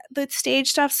 The stage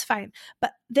stuff's fine.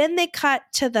 But then they cut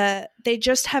to they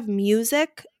just have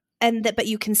music but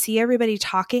you can see everybody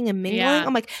talking and mingling. Yeah.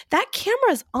 I'm like, that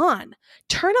camera's on.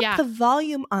 Turn up the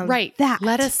volume on that.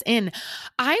 Let us in.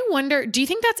 I wonder, do you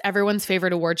think that's everyone's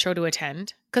favorite award show to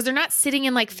attend? Because they're not sitting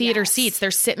in like theater seats.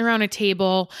 They're sitting around a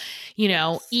table, you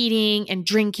know, eating and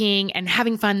drinking and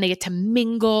having fun. They get to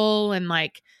mingle and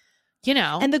like, you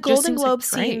know. And the Golden Globe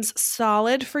seems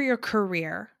solid for your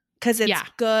career because it's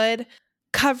good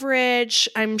coverage.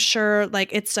 I'm sure like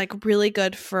it's like really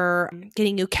good for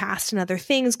getting you cast in other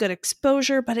things, good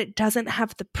exposure, but it doesn't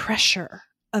have the pressure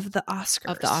of the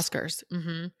Oscars.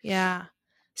 Mm-hmm. Yeah.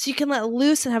 So you can let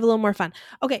loose and have a little more fun.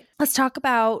 Okay, let's talk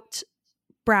about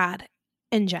Brad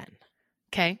and Jen.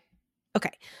 Okay.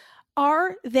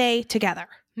 Are they together?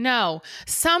 No.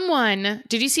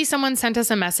 Did you see someone sent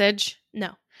us a message?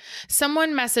 No.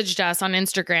 Someone messaged us on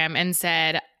Instagram and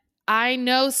said, I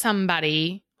know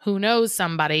somebody who knows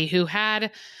somebody who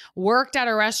had worked at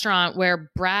a restaurant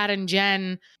where Brad and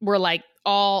Jen were like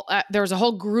there was a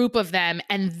whole group of them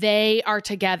and they are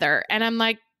together. And I'm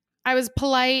like, I was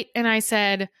polite and I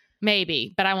said,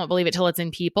 maybe, but I won't believe it till it's in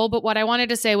people. But what I wanted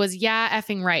to say was, yeah,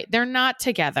 effing right. They're not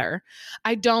together.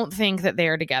 I don't think that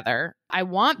they're together. I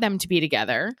want them to be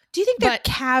together. Do you think they're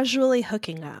casually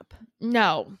hooking up?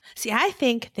 No. See, I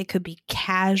think they could be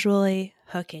casually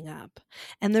hooking up.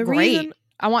 And the reason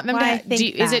I want them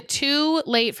is it too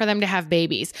late for them to have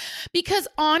babies? Because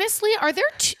honestly, are there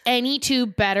any two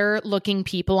better looking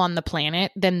people on the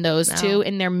planet than those two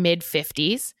in their mid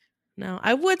 50s? No,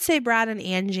 I would say Brad and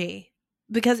Angie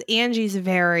because Angie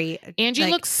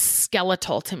looks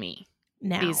skeletal to me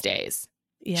these days.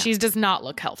 Yeah. She does not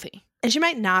look healthy. And she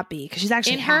might not be because she's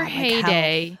actually in her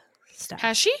heyday.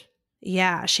 Has she?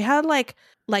 Yeah, she had like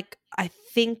I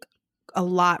think a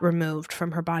lot removed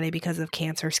from her body because of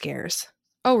cancer scares.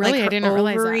 Oh, really? Like I didn't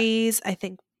realize that. I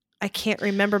think I can't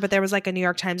remember, but there was like a New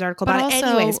York Times article about it.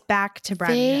 Anyways, back to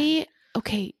Brad.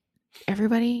 Okay,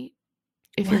 everybody,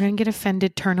 if you're going to get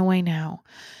offended, turn away now.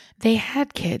 They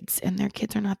had kids, and their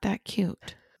kids are not that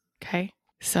cute. Okay,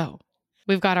 so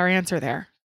we've got our answer there.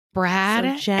 Brad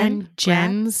and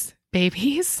Jen's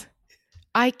babies.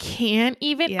 I can't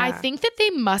even. I think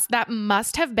that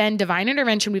must have been divine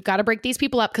intervention. We've got to break these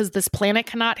people up because this planet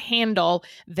cannot handle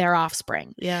their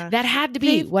offspring. Yeah. That had to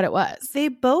be what it was. They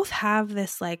both have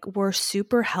this like, we're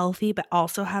super healthy, but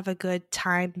also have a good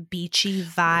time, beachy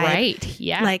vibe. Right.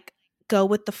 Yeah. Like go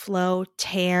with the flow,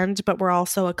 tanned, but we're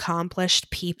also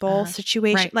accomplished people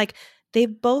situation. Right. Like they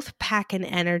both pack an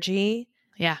energy.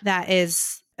 Yeah. That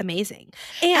is amazing.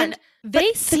 And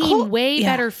they seem way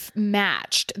better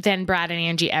matched than Brad and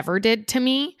Angie ever did to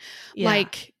me. Yeah.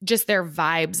 Like just their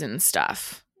vibes and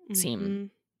stuff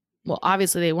seem, well,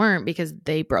 obviously they weren't because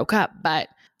they broke up, but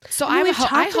so we've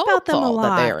talked about them a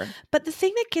lot. But the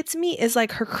thing that gets me is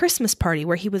like her Christmas party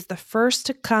where he was the first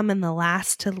to come and the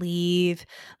last to leave.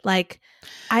 Like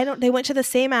they went to the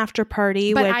same after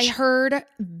party, but which I heard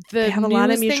the have a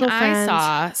lot of mutual friends.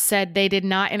 I saw said they did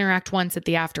not interact once at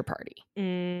the after party.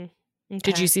 Okay.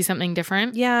 Did you see something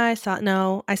different? Yeah, I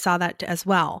saw that as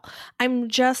well. I'm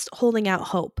just holding out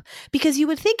hope because you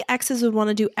would think exes would want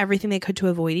to do everything they could to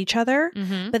avoid each other,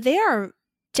 but they are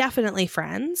definitely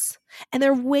friends and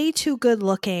they're way too good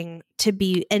looking to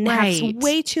be and have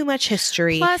way too much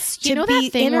history. Plus, to know be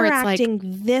that thing interacting where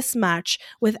it's like, this much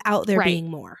without there being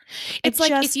more. It's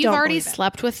like if you've already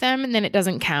slept with them and then it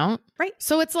doesn't count. Right.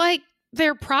 So it's like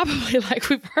they're probably like,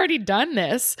 we've already done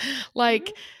this.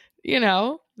 Like, you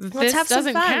know, let's have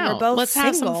doesn't some fun. count. We're both Let's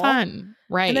single. have some fun.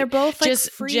 Right. And they're both like just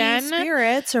free Jen,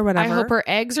 spirits or whatever. I hope her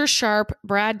eggs are sharp.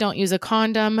 Brad, don't use a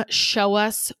condom. Show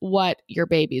us what your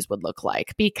babies would look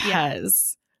like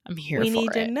because I'm here for it. We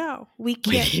need to know. We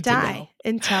can't die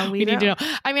until we know. Need to know.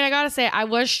 I mean, I got to say, I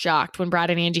was shocked when Brad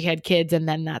and Angie had kids and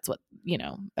then that's what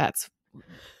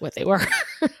they were.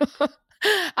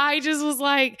 I just was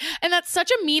like, and that's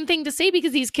such a mean thing to say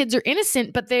because these kids are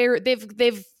innocent, but they've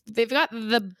got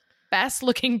the best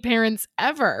looking parents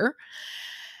ever.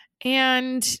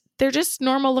 And they're just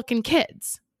normal looking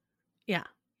kids. Yeah.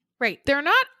 Right. They're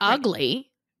not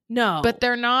ugly. No. But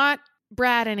they're not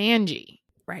Brad and Angie.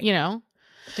 Right. You know?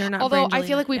 They're not. Although I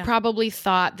feel like we probably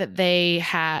thought that they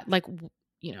had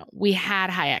we had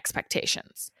high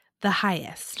expectations. The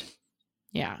highest.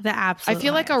 Yeah. The absolute I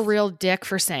feel like a real dick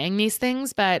for saying these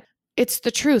things, but it's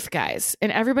the truth, guys.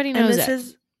 And everybody knows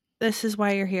This is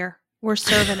why you're here. We're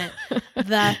serving it.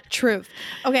 The truth.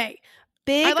 Okay.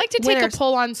 I'd like to take a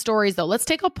poll on stories, though. Let's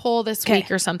take a poll this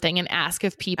week or something and ask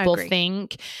if people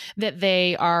think that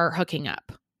they are hooking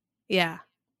up. Yeah.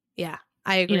 Yeah.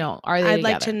 I agree. Are they I'd together?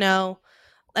 like to know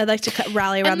I'd like to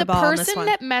rally around and the ball on this person one.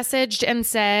 that messaged and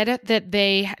said that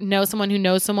they know someone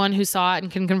who saw it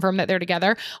and can confirm that they're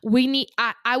together.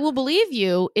 I will believe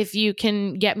you if you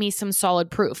can get me some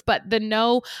solid proof. But I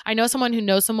know someone who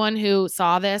knows someone who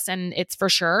saw this and it's for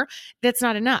sure. That's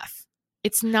not enough.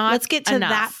 It's not. Let's get to enough.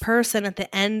 that person at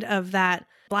the end of that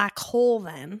black hole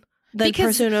then. The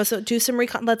person who knows, so do some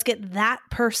recon. Let's get that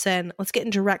person. Let's get in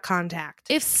direct contact.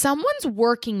 If someone's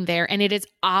working there and it is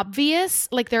obvious,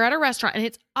 like they're at a restaurant and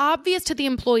it's obvious to the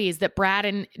employees that Brad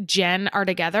and Jen are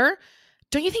together,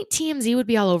 don't you think TMZ would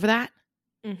be all over that?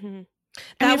 Mm-hmm.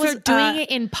 That was doing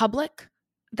it in public.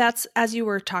 That's, as you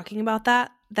were talking about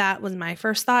that was my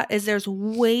first thought, is there's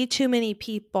way too many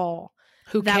people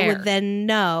who that would then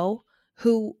know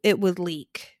who it would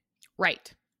leak.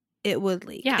 Right. It would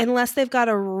leak. Yeah. Unless they've got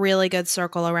a really good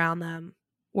circle around them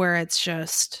where it's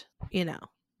just,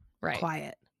 right.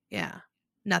 quiet. Yeah.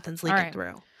 Nothing's leaking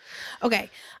through.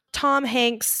 Okay. Tom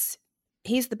Hanks,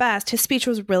 he's the best. His speech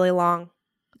was really long.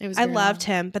 I loved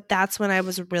him, but that's when I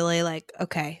was really like,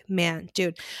 okay, man,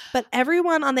 dude. But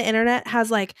everyone on the internet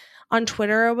has like on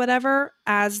Twitter or whatever,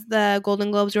 as the Golden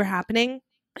Globes were happening,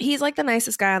 he's like the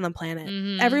nicest guy on the planet.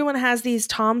 Mm-hmm. Everyone has these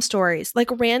Tom stories. Like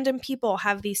random people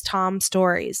have these Tom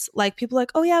stories. Like people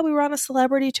like, oh yeah, we were on a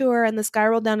celebrity tour and this guy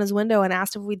rolled down his window and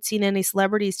asked if we'd seen any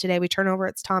celebrities today. We turn over,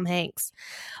 it's Tom Hanks.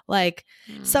 Like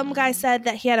some guy said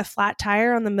that he had a flat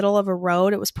tire on the middle of a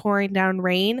road. It was pouring down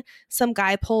rain. Some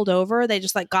guy pulled over. They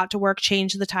just like got to work,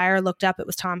 changed the tire, looked up. It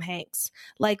was Tom Hanks.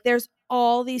 Like there's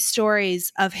all these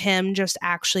stories of him just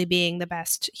actually being the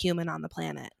best human on the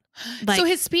planet. Like, so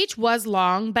his speech was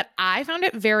long, but I found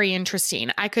it very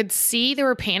interesting. I could see they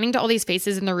were panning to all these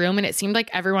faces in the room and it seemed like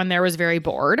everyone there was very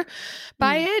bored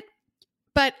by it.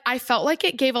 But I felt like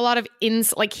it gave a lot of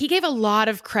he gave a lot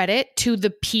of credit to the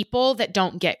people that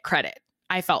don't get credit.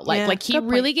 I felt like he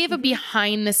really gave a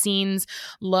behind the scenes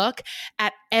look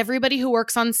at everybody who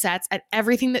works on sets, at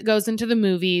everything that goes into the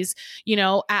movies,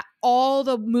 at all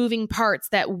the moving parts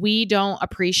that we don't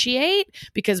appreciate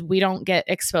because we don't get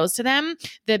exposed to them,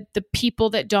 the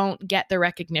people that don't get the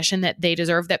recognition that they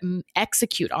deserve that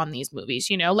execute on these movies,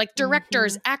 like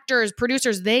directors, actors,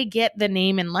 producers, they get the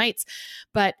name and lights,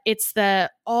 but it's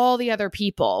all the other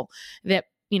people that,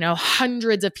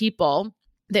 hundreds of people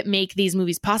that make these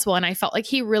movies possible. And I felt like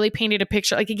he really painted a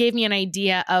picture, like it gave me an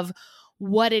idea of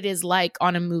what it is like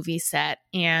on a movie set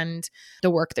and the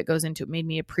work that goes into it made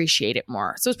me appreciate it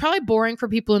more. So it's probably boring for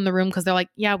people in the room because they're like,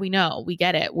 yeah, we know, we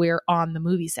get it. We're on the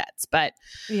movie sets. But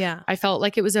yeah, I felt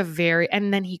like it was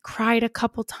and then he cried a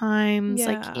couple times.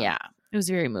 It was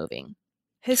very moving.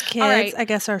 His kids, I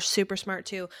guess, are super smart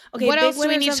too. Okay. What else do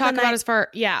we need to talk about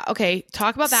okay.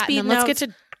 Talk about that. And then let's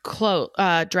get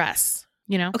to dress.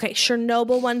 Okay,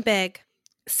 Chernobyl won big.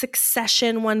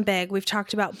 Succession won big. We've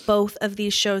talked about both of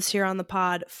these shows here on the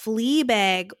pod.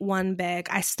 Fleabag won big.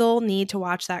 I still need to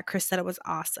watch that. Chris said it was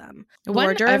awesome. It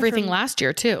won everything last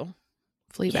year too.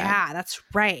 Fleabag. Yeah, that's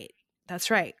right.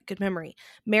 Good memory.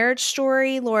 Marriage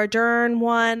Story, Laura Dern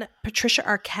won. Patricia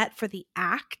Arquette for The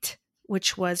Act,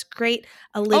 which was great.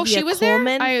 Olivia she was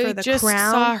Colman there? for The I just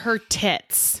Crown. saw her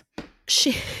tits.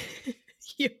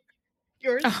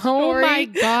 Your story oh my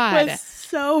God. was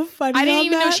so funny. I didn't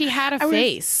even know she had a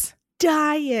face.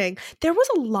 Dying. There was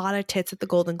a lot of tits at the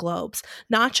Golden Globes.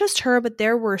 Not just her, but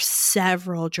there were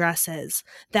several dresses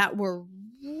that were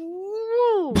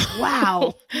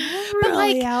wow.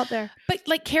 really out there. But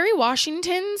like Kerry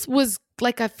Washington's was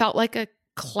I felt like a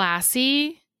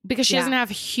classy because she doesn't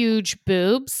have huge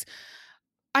boobs.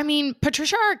 I mean,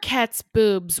 Patricia Arquette's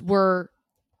boobs were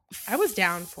I was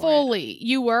down for fully. it.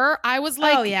 You were? I was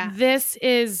like, this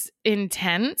is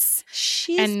intense.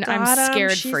 I'm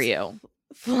scared for you.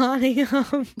 Flying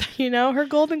her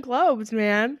Golden Globes,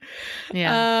 man.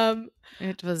 Yeah.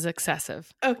 It was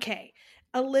excessive. Okay.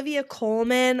 Olivia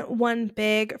Colman won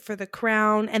big for The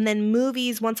Crown, and then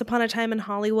movies Once Upon a Time in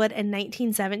Hollywood and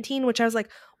 1917, which I was like,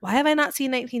 why have I not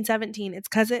seen 1917? It's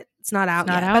because it's not out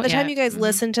yet. By the time you guys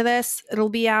listen to this, it'll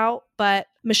be out, but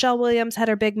Michelle Williams had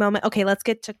her big moment. Okay, let's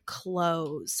get to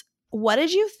close. What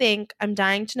did you think? I'm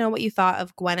dying to know what you thought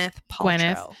of Gwyneth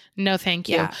Paltrow. No thank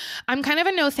you. Yeah. I'm kind of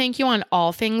a no thank you on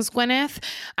all things Gwyneth.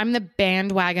 I'm the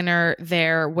bandwagoner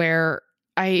there where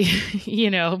I,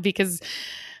 because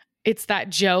it's that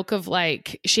joke of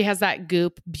like, she has that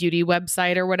Goop beauty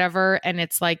website or whatever. And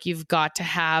it's like, you've got to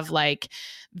have like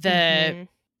the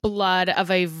blood of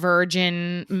a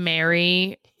Virgin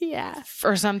Mary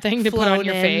or something to put on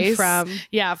your face.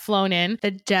 Flown in. The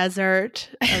desert.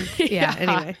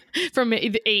 Anyway. From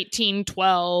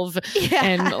 1812. Yeah.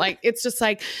 And like, it's just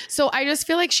like, so I just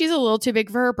feel like she's a little too big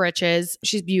for her britches.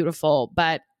 She's beautiful,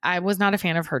 but I was not a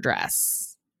fan of her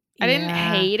dress. I didn't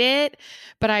hate it,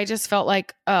 but I just felt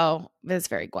like, oh, it's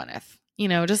very Gwyneth. You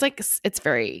know, just like it's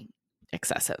very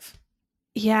excessive.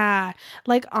 Yeah.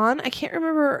 Like I can't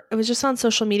remember, it was just on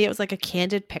social media. It was like a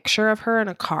candid picture of her in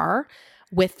a car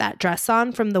with that dress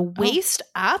on from the waist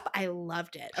up. I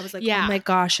loved it. I was like, oh my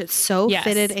gosh, it's so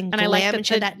fitted and glam. I like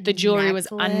and that the jewelry was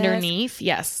underneath.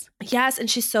 Yes. Yes. And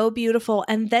she's so beautiful.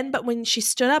 And then, but when she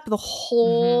stood up, the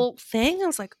whole thing, I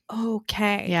was like,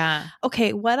 okay. Yeah.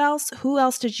 Okay. What else? Who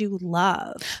else did you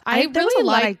love? There was a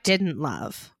lot I didn't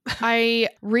love. Renee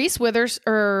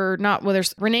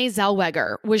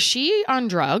Zellweger. Was she on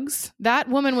drugs? That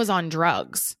woman was on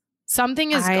drugs.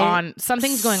 Something's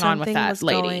going on with that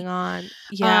lady. Going on.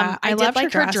 Yeah. I did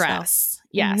like her dress.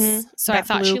 Yes. Mm-hmm. So I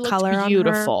thought she looked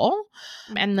beautiful.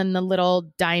 And then the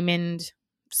little diamond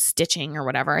stitching or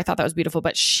whatever. I thought that was beautiful.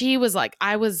 But she was like,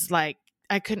 I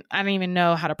don't even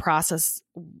know how to process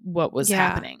what was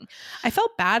happening. I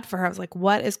felt bad for her. I was like,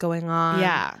 what is going on?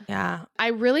 Yeah. Yeah.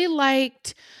 I really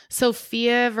liked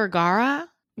Sofia Vergara.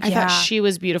 I thought she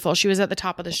was beautiful. She was at the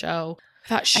top of the show.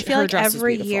 I feel like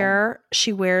every year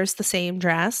she wears the same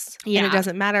dress. Yeah. And it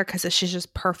doesn't matter because she's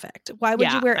just perfect. Why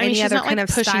would you wear any other kind of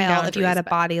style if you had a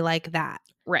body like that?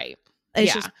 Right.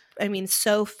 It's just,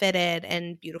 so fitted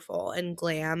and beautiful and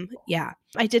glam. Yeah.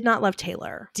 I did not love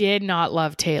Taylor.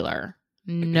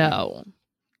 No.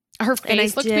 Her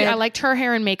face looked beautiful. I liked her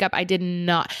hair and makeup. I did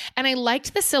not. And I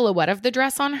liked the silhouette of the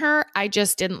dress on her. I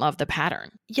just didn't love the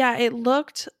pattern. Yeah. It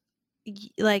looked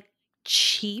like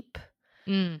cheap.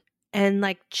 And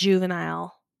like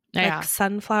juvenile, like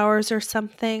sunflowers or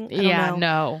something. I don't know.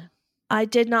 No. I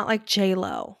did not like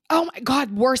J-Lo. Oh my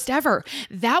God, worst ever.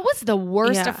 That was the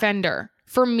worst offender.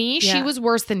 For me, she was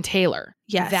worse than Taylor.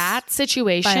 Yes. That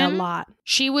situation. By a lot.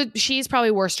 She's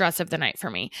probably worst dress of the night for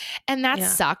me. And that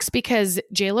sucks because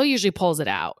J-Lo usually pulls it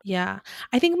out. Yeah.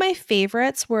 I think my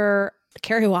favorites were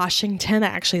Kerry Washington. I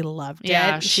actually loved it.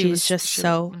 Yeah, she's just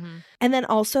so. Mm-hmm. And then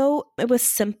also it was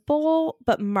simple,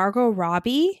 but Margot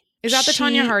Robbie. Is that the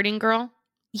Tonya Harding girl?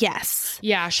 Yes.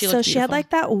 Yeah, she looked beautiful. She had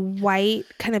like that white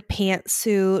kind of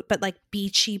pantsuit, but like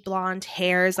beachy blonde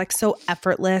hair is like so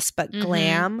effortless, but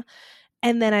glam.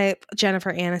 And then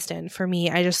Jennifer Aniston, for me,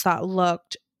 I just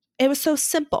thought it was so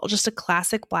simple, just a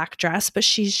classic black dress, but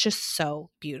she's just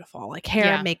so beautiful. Like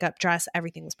hair, makeup, dress,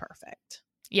 everything was perfect.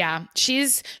 Yeah,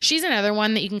 she's another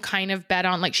one that you can kind of bet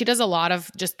on. Like she does a lot of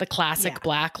just the classic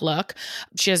black look.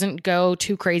 She doesn't go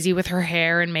too crazy with her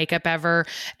hair and makeup ever,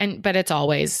 but it's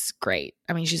always great.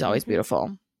 I mean, she's always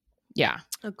beautiful. Yeah,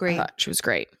 agree. She was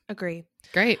great. Agree.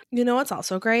 Great. You know what's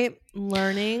also great?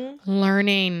 Learning.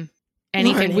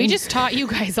 Anything. We just taught you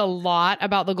guys a lot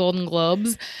about the Golden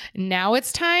Globes. Now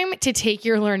it's time to take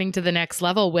your learning to the next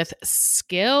level with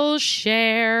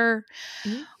Skillshare.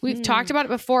 We've talked about it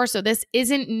before, so this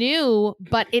isn't new,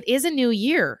 but it is a new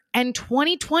year. And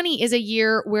 2020 is a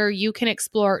year where you can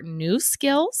explore new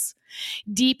skills,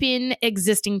 deepen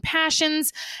existing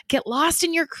passions, get lost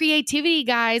in your creativity,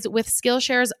 guys, with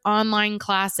Skillshare's online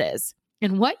classes.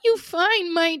 And what you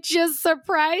find might just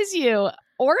surprise you.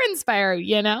 Or inspire,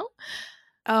 you know?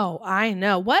 Oh, I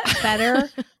know. What better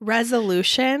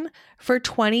resolution for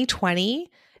 2020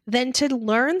 than to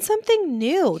learn something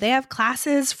new? They have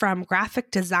classes from graphic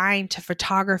design to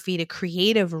photography to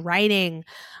creative writing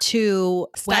to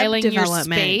styling web your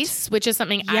development. Space, which is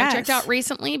something I checked out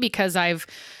recently because I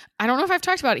don't know if I've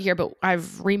talked about it here, but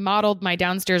I've remodeled my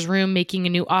downstairs room, making a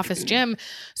new office gym.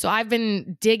 So I've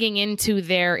been digging into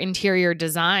their interior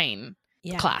design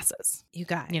classes. You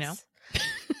guys. You know?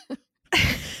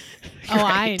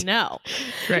 I know.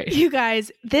 Right. You guys,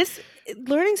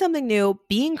 learning something new,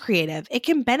 being creative, it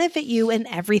can benefit you in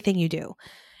everything you do.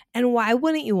 And why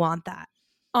wouldn't you want that?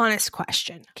 Honest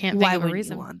question. Can't think of a Why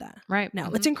reason. wouldn't you want that? Right.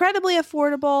 No, it's incredibly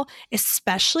affordable,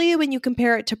 especially when you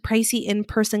compare it to pricey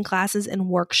in-person classes and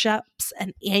workshops.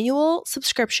 An annual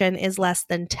subscription is less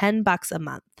than $10 a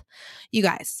month. You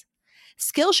guys,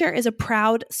 Skillshare is a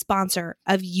proud sponsor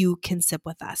of You Can Sip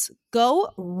With Us. Go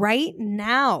right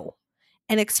now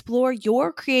and explore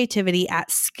your creativity at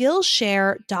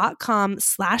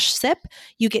Skillshare.com/sip.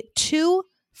 You get 2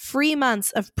 free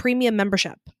months of premium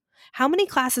membership. How many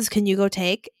classes can you go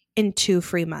take in 2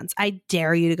 free months? I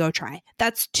dare you to go try.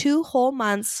 That's 2 whole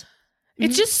months.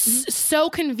 It's just so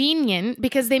convenient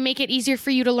because they make it easier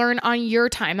for you to learn on your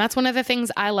time. That's one of the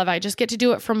things I love. I just get to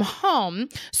do it from home.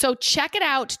 So check it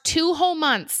out. 2 whole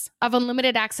months of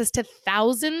unlimited access to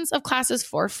thousands of classes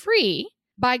for free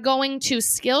by going to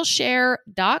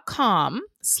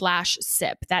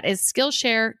Skillshare.com/sip. That is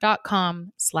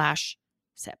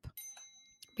Skillshare.com/sip.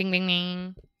 Bing, bing,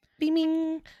 bing. Bing,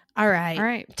 bing. All right. All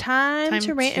right. Time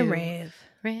to rant and rave.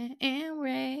 Rant and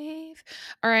rave.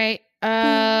 All right.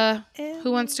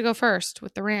 Who wants to go first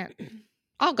with the rant?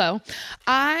 I'll go.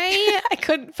 I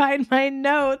couldn't find my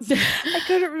notes. I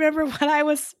couldn't remember what I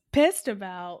was pissed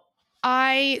about.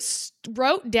 I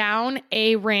wrote down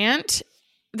a rant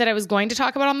that I was going to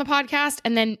talk about on the podcast.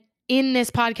 And then in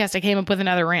this podcast, I came up with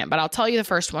another rant, but I'll tell you the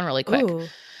first one really quick. Ooh,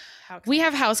 we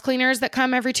have house cleaners that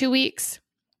come every 2 weeks.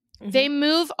 Mm-hmm. They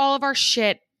move all of our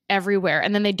shit everywhere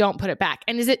and then they don't put it back.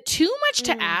 And is it too much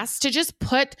to ask to just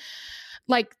put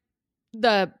like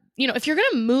if you're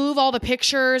going to move all the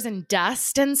pictures and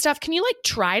dust and stuff, can you like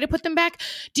try to put them back?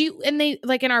 And they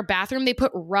like in our bathroom, they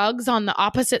put rugs on the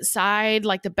opposite side,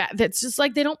 like that's just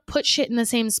like, they don't put shit in the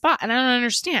same spot. And I don't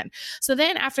understand. So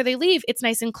then after they leave, it's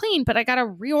nice and clean, but I got to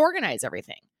reorganize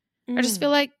everything. I just feel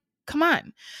like, come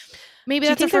on. Maybe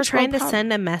that's the first they're trying to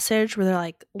send a message where they're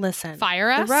like, listen, fire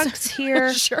us. The rug's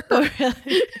here. Sure.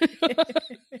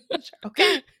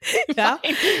 Okay. Yeah.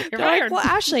 You're like, well,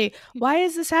 Ashley, why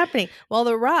is this happening? Well,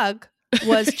 the rug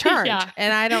was turned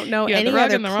and I don't know any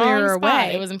other clearer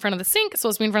way. It was in front of the sink. It's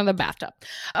supposed to be in front of the bathtub.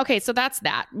 Okay. So that's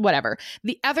that. Whatever.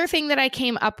 The other thing that I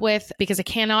came up with, because I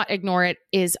cannot ignore it,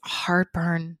 is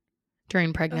heartburn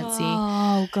during pregnancy.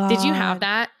 Oh, God. Did you have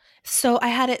that? So I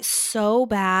had it so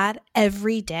bad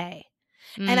every day.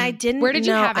 And I didn't know. Where did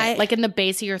you have it? Like in the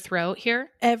base of your throat here?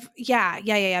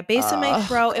 Yeah. Base of my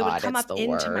throat. It would come up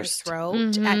into my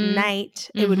throat at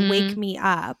night. It would wake me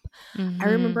up. I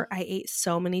remember I ate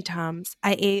so many Tums.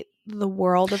 I ate the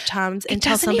world of Tums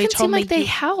until somebody told me they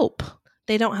help.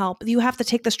 They don't help. You have to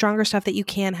take the stronger stuff that you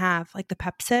can have, like the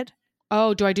Pepcid.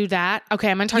 Oh, do I do that?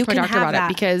 Okay, I'm going to talk to my doctor about it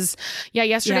because,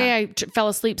 yesterday I fell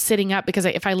asleep sitting up because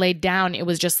if I laid down, it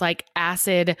was just like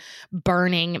acid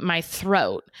burning my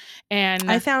throat. And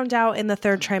I found out in the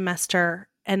 3rd trimester,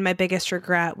 and my biggest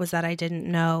regret was that I didn't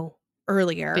know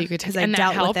earlier. Because I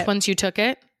dealt with it. Once you took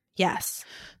it? Yes.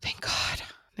 Thank God.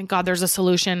 Thank God there's a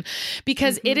solution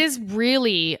because it is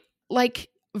really like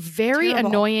very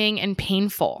annoying and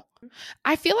painful.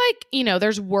 I feel like,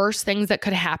 there's worse things that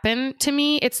could happen to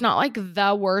me. It's not like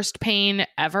the worst pain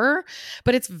ever,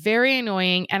 but it's very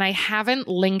annoying. And I haven't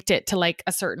linked it to like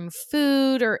a certain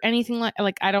food or anything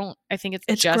like I think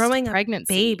it's just growing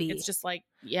pregnancy. A baby. It's just like,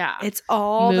 it's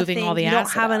all moving the all the you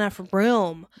don't have enough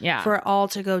room for it all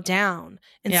to go down.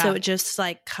 And so it just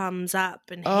like comes up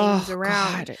and hangs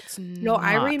around. God, it's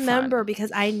I remember fun.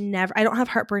 Because I don't have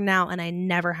heartburn now and I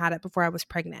never had it before I was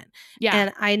pregnant. Yeah.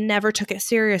 And I never took it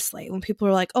seriously. When people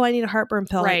are like, oh, I need a heartburn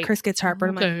pill. Like Chris gets heartburn.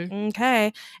 I'm like,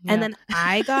 okay. Yeah. And then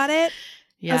I got it.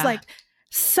 I was like,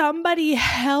 somebody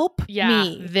help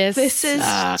me. This is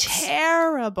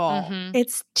terrible.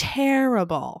 It's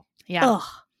terrible. Yeah. Ugh.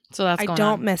 So that's I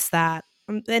don't miss that.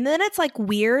 And then it's like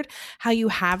weird how you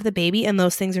have the baby and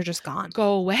those things are just gone.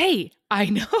 Go away. I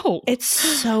know. It's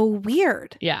so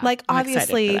weird. Yeah. Like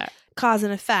obviously cause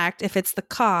and effect. If it's the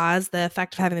cause, the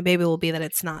effect of having the baby will be that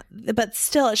it's not. But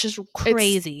still, it's just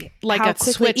crazy. It's like a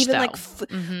switch, even though. Like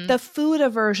the food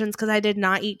aversions, because I did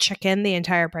not eat chicken the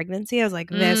entire pregnancy. I was like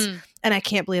this, and I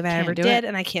can't believe I ever did,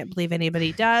 and I can't believe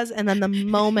anybody does. And then the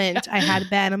moment I had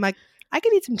Ben, I'm like, I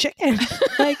could eat some chicken.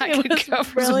 Like I could go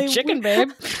for really some chicken,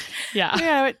 babe. Yeah.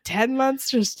 I went 10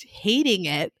 months just hating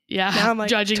it. Yeah. Now I'm like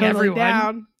judging totally everyone.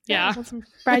 Down. Yeah. Want some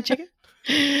fried chicken.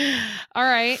 All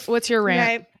right. What's your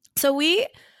rant? Okay. So we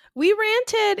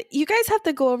ranted. You guys have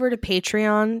to go over to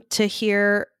Patreon to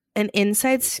hear an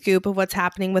inside scoop of what's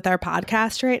happening with our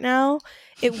podcast right now.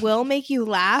 It will make you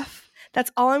laugh. That's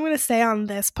all I'm going to say on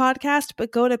this podcast,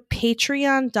 but go to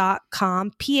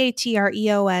patreon.com,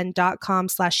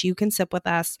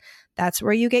 patreon.com/youcansipwithus. That's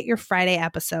where you get your Friday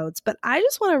episodes. But I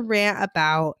just want to rant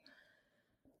about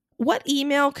what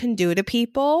email can do to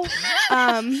people.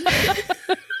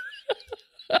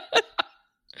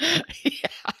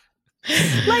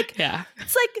 It's like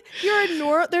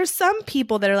there's some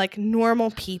people that are like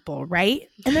normal people, right?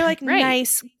 And they're like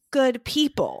nice, good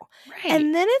people. Right.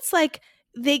 And then it's like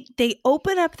they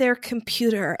open up their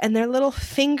computer and their little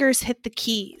fingers hit the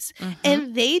keys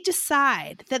and they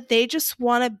decide that they just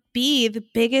want to be the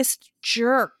biggest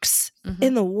jerks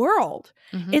in the world.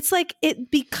 It's like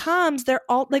it becomes they're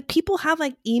all like people have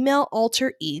like email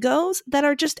alter egos that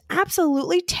are just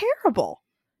absolutely terrible.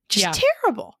 Just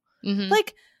terrible.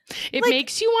 Like it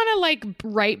makes you want to like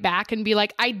write back and be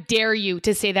like, I dare you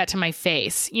to say that to my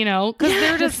face, because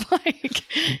they're just like,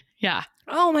 yeah.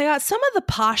 Oh my God. Some of the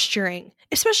posturing,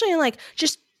 especially in like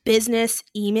just business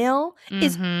email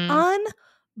is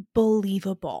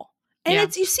unbelievable.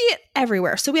 And you see it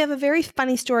everywhere. So we have a very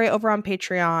funny story over on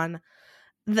Patreon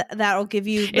that'll give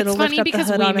you it's funny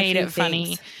because we made it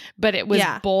funny, but it was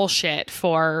bullshit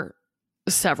for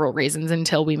several reasons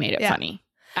until we made it funny.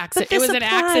 It was an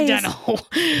accidental.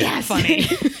 Yes. Funny.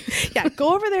 Yeah,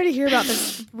 go over there to hear about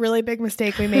this really big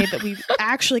mistake we made that we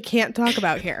actually can't talk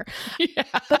about here. Yeah.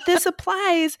 But this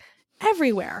applies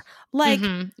everywhere. Like,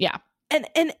 Yeah. and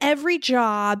in every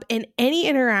job, in any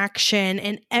interaction,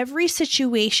 in every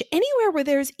situation, anywhere where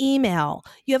there's email,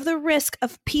 you have the risk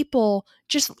of people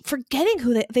just forgetting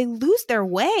who they lose their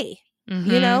way,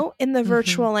 you know, in the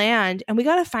virtual land. And we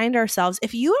got to find ourselves.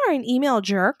 If you are an email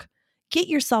jerk, get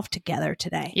yourself together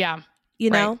today. Yeah.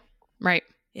 You know? Right.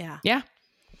 Yeah. Yeah.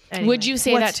 Anyway, Would you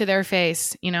say that to their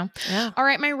face, you know? Yeah. All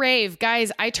right, my rave.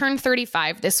 Guys, I turned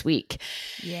 35 this week.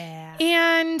 Yeah.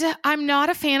 And I'm not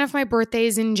a fan of my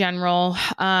birthdays in general.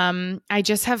 I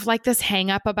just have like this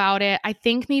hang up about it. I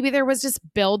think maybe there was just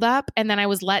buildup and then I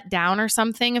was let down or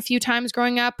something a few times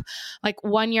growing up. Like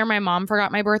one year my mom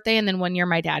forgot my birthday and then one year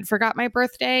my dad forgot my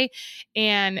birthday.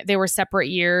 And they were separate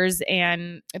years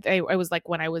and it was like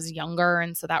when I was younger.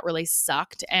 And so that really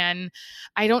sucked. And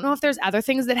I don't know if there's other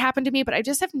things that happened to me, but I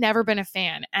just have never been a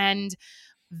fan. And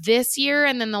this year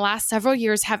and then the last several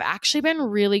years have actually been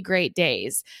really great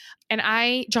days. And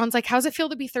John's like, how's it feel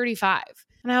to be 35?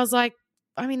 And I was like,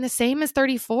 I mean, the same as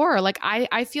 34. Like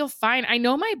I feel fine. I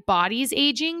know my body's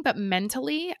aging, but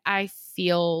mentally I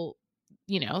feel,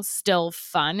 you know, still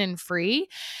fun and free.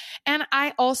 And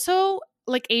I also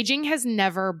like aging has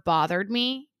never bothered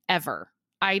me ever.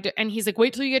 And he's like,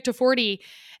 wait till you get to 40.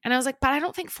 And I was like, but I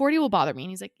don't think 40 will bother me.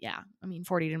 And he's like, yeah, I mean,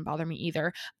 40 didn't bother me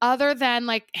either. Other than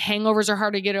like hangovers are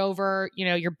hard to get over, you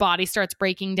know, your body starts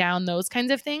breaking down, those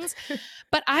kinds of things.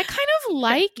 But I kind of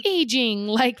like aging,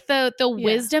 like the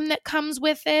wisdom that comes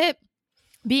with it,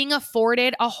 being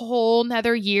afforded a whole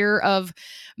nother year of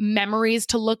memories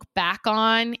to look back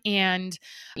on. And,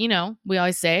 you know, we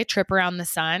always say trip around the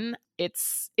sun.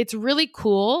 It's really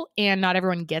cool and not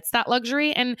everyone gets that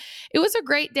luxury. And it was a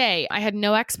great day. I had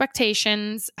no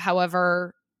expectations.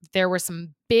 However, there were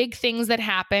some big things that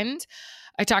happened.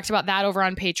 I talked about that over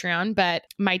on Patreon, but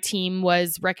my team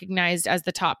was recognized as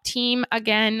the top team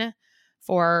again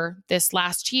for this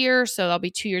last year. So that'll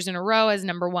be 2 years in a row as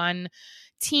number one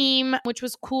team, which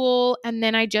was cool. And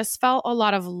then I just felt a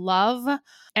lot of love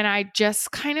and I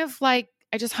just kind of like,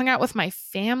 I just hung out with my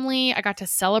family. I got to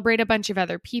celebrate a bunch of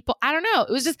other people. I don't know.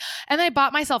 It was just, and then I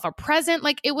bought myself a present.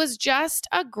 Like it was just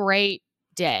a great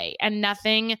day and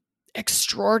nothing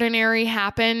extraordinary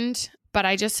happened, but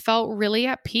I just felt really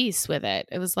at peace with it.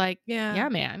 It was like, yeah,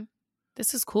 man,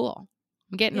 this is cool.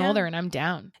 I'm getting older and I'm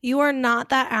down. You are not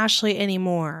that Ashley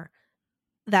anymore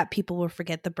that people will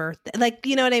forget the birthday. Like,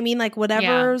 you know what I mean? Like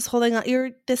whatever's holding on,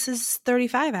 this is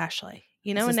 35 Ashley,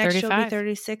 you know, and next 35. You'll be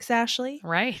 36 Ashley.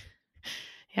 Right.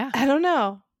 Yeah. I don't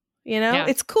know. You know,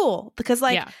 it's cool because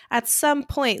like at some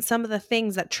point, some of the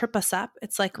things that trip us up,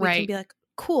 it's like we can be like,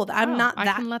 cool, I'm not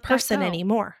that person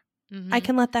anymore. I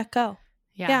can let that go.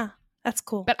 Yeah. That's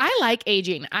cool. But I like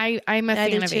aging. I'm a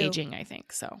fan of aging, I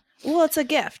think. So, well, it's a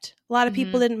gift. A lot of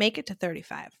people didn't make it to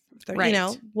 35. You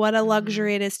know, what a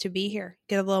luxury it is to be here.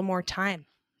 Get a little more time.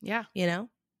 Yeah. You know?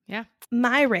 Yeah.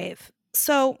 My rave.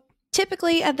 So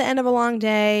typically at the end of a long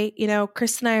day, you know,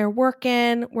 Chris and I are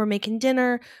working, we're making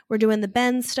dinner, we're doing the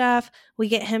Ben stuff, we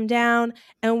get him down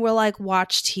and we'll like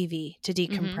watch TV to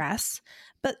decompress.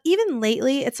 But even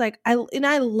lately, it's like, I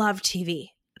love TV.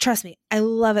 Trust me, I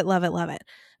love it, love it, love it.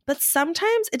 But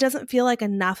sometimes it doesn't feel like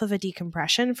enough of a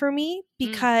decompression for me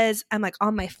because I'm like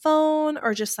on my phone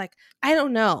or just like, I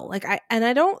don't know. Like I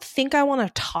don't think I want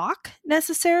to talk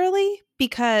necessarily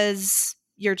because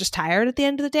you're just tired at the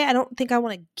end of the day. I don't think I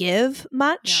want to give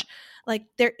much. Yeah. Like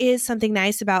there is something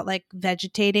nice about like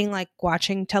vegetating, like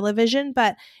watching television.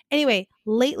 But anyway,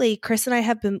 lately Chris and I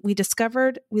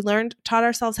taught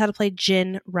ourselves how to play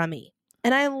gin rummy.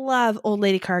 And I love old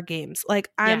lady card games. Like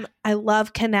I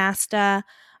love canasta.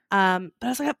 But I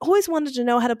was like, I've always wanted to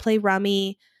know how to play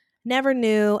rummy. Never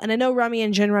knew. And I know rummy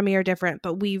and gin rummy are different,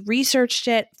 but we researched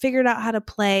it, figured out how to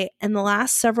play. And the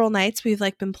last several nights we've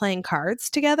like been playing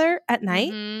cards together at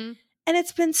night. And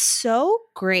it's been so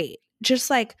great.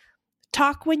 Just like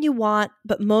talk when you want,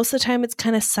 but most of the time it's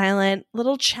kind of silent,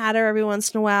 little chatter every once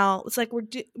in a while. It's like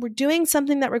we're doing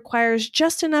something that requires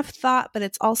just enough thought, but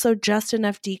it's also just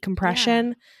enough decompression.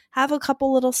 Yeah. Have a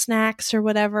couple little snacks or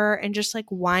whatever and just like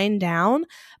wind down.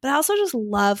 But I also just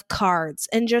love cards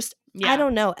and just, I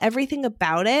don't know, everything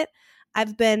about it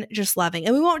I've been just loving.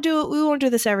 And we won't do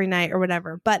this every night or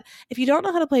whatever. But if you don't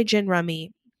know how to play gin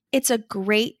rummy, it's a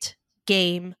great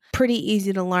game, pretty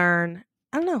easy to learn.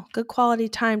 I don't know, good quality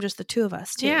time, just the two of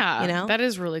us too. Yeah, you know? That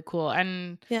is really cool.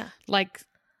 And like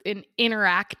an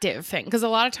interactive thing. Because a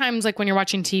lot of times, like when you're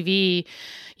watching TV,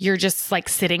 you're just like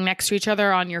sitting next to each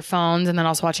other on your phones and then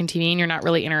also watching TV and you're not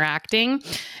really interacting.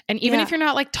 And even if you're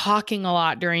not like talking a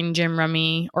lot during Gym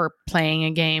Rummy or playing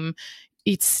a game,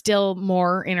 it's still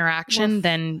more interaction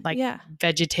than like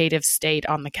vegetative state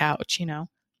on the couch, you know?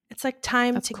 It's like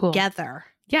time together.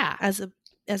 Cool. Yeah.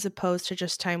 As opposed to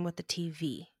just time with the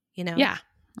TV, you know? Yeah.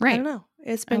 Right. I don't know.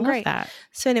 It's been great. That.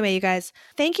 So anyway, you guys,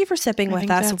 thank you for sipping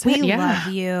with us. We love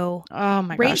you. Oh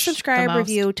my gosh. Rate, subscribe,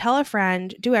 review, tell a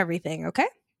friend, do everything, okay?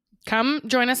 Come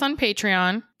join us on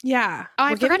Patreon. Yeah. Oh,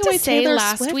 I forgot to say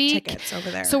last week. Tickets over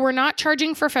there. So we're not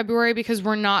charging for February because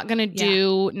we're not going to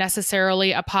do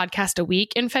necessarily a podcast a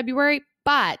week in February.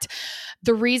 But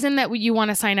the reason that you want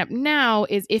to sign up now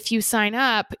is if you sign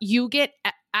up, you get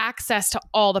access to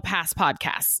all the past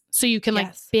podcasts. So you can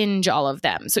like binge all of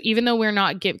them. So even though we're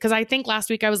not because I think last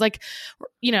week I was like,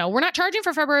 you know, we're not charging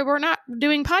for February. We're not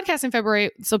doing podcasts in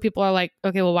February. So people are like,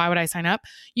 okay, well, why would I sign up?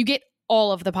 You get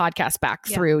all of the podcasts back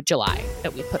through July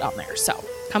that we put on there. So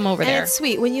come over there. And it's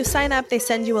sweet. When you sign up, they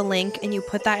send you a link and you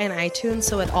put that in iTunes.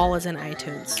 So it all is in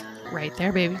iTunes. Right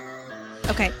there, baby.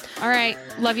 Okay. All right.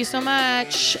 Love you so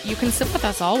much. You can sip with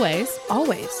us always.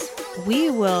 Always. We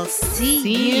will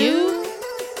see you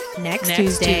next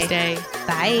Tuesday. Bye.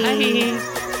 Bye.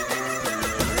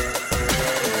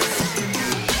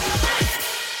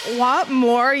 Want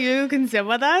more? You can sit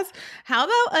with us. How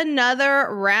about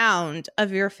another round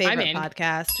of your favorite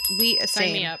podcast?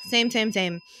 Sign me up. Same.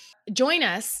 Join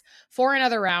us for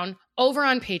another round over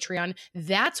on Patreon.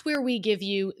 That's where we give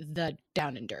you the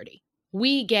down and dirty.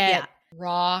 We get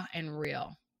raw and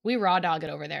real. We raw dog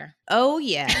it over there. Oh,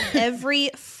 yeah.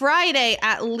 Every Friday,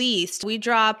 at least, we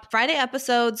drop Friday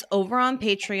episodes over on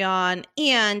Patreon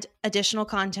and additional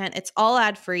content. It's all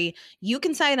ad-free. You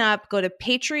can sign up. Go to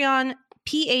Patreon,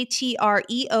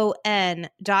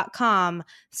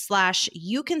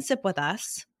 patreon.com/You Can Sip With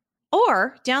Us,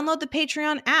 or download the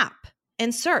Patreon app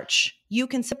and search You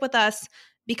Can Sip With Us.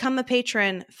 Become a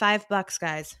patron. $5,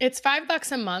 guys. It's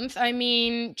 $5 a month. I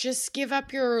mean, just give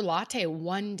up your latte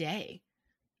one day.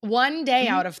 One day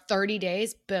out of 30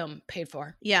 days, boom, paid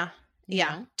for. Yeah.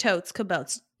 Totes,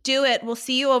 kabotes. Do it. We'll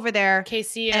see you over there.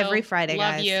 KCO. Every Friday,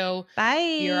 Love guys. you.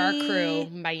 Bye. You're our crew.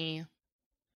 Bye.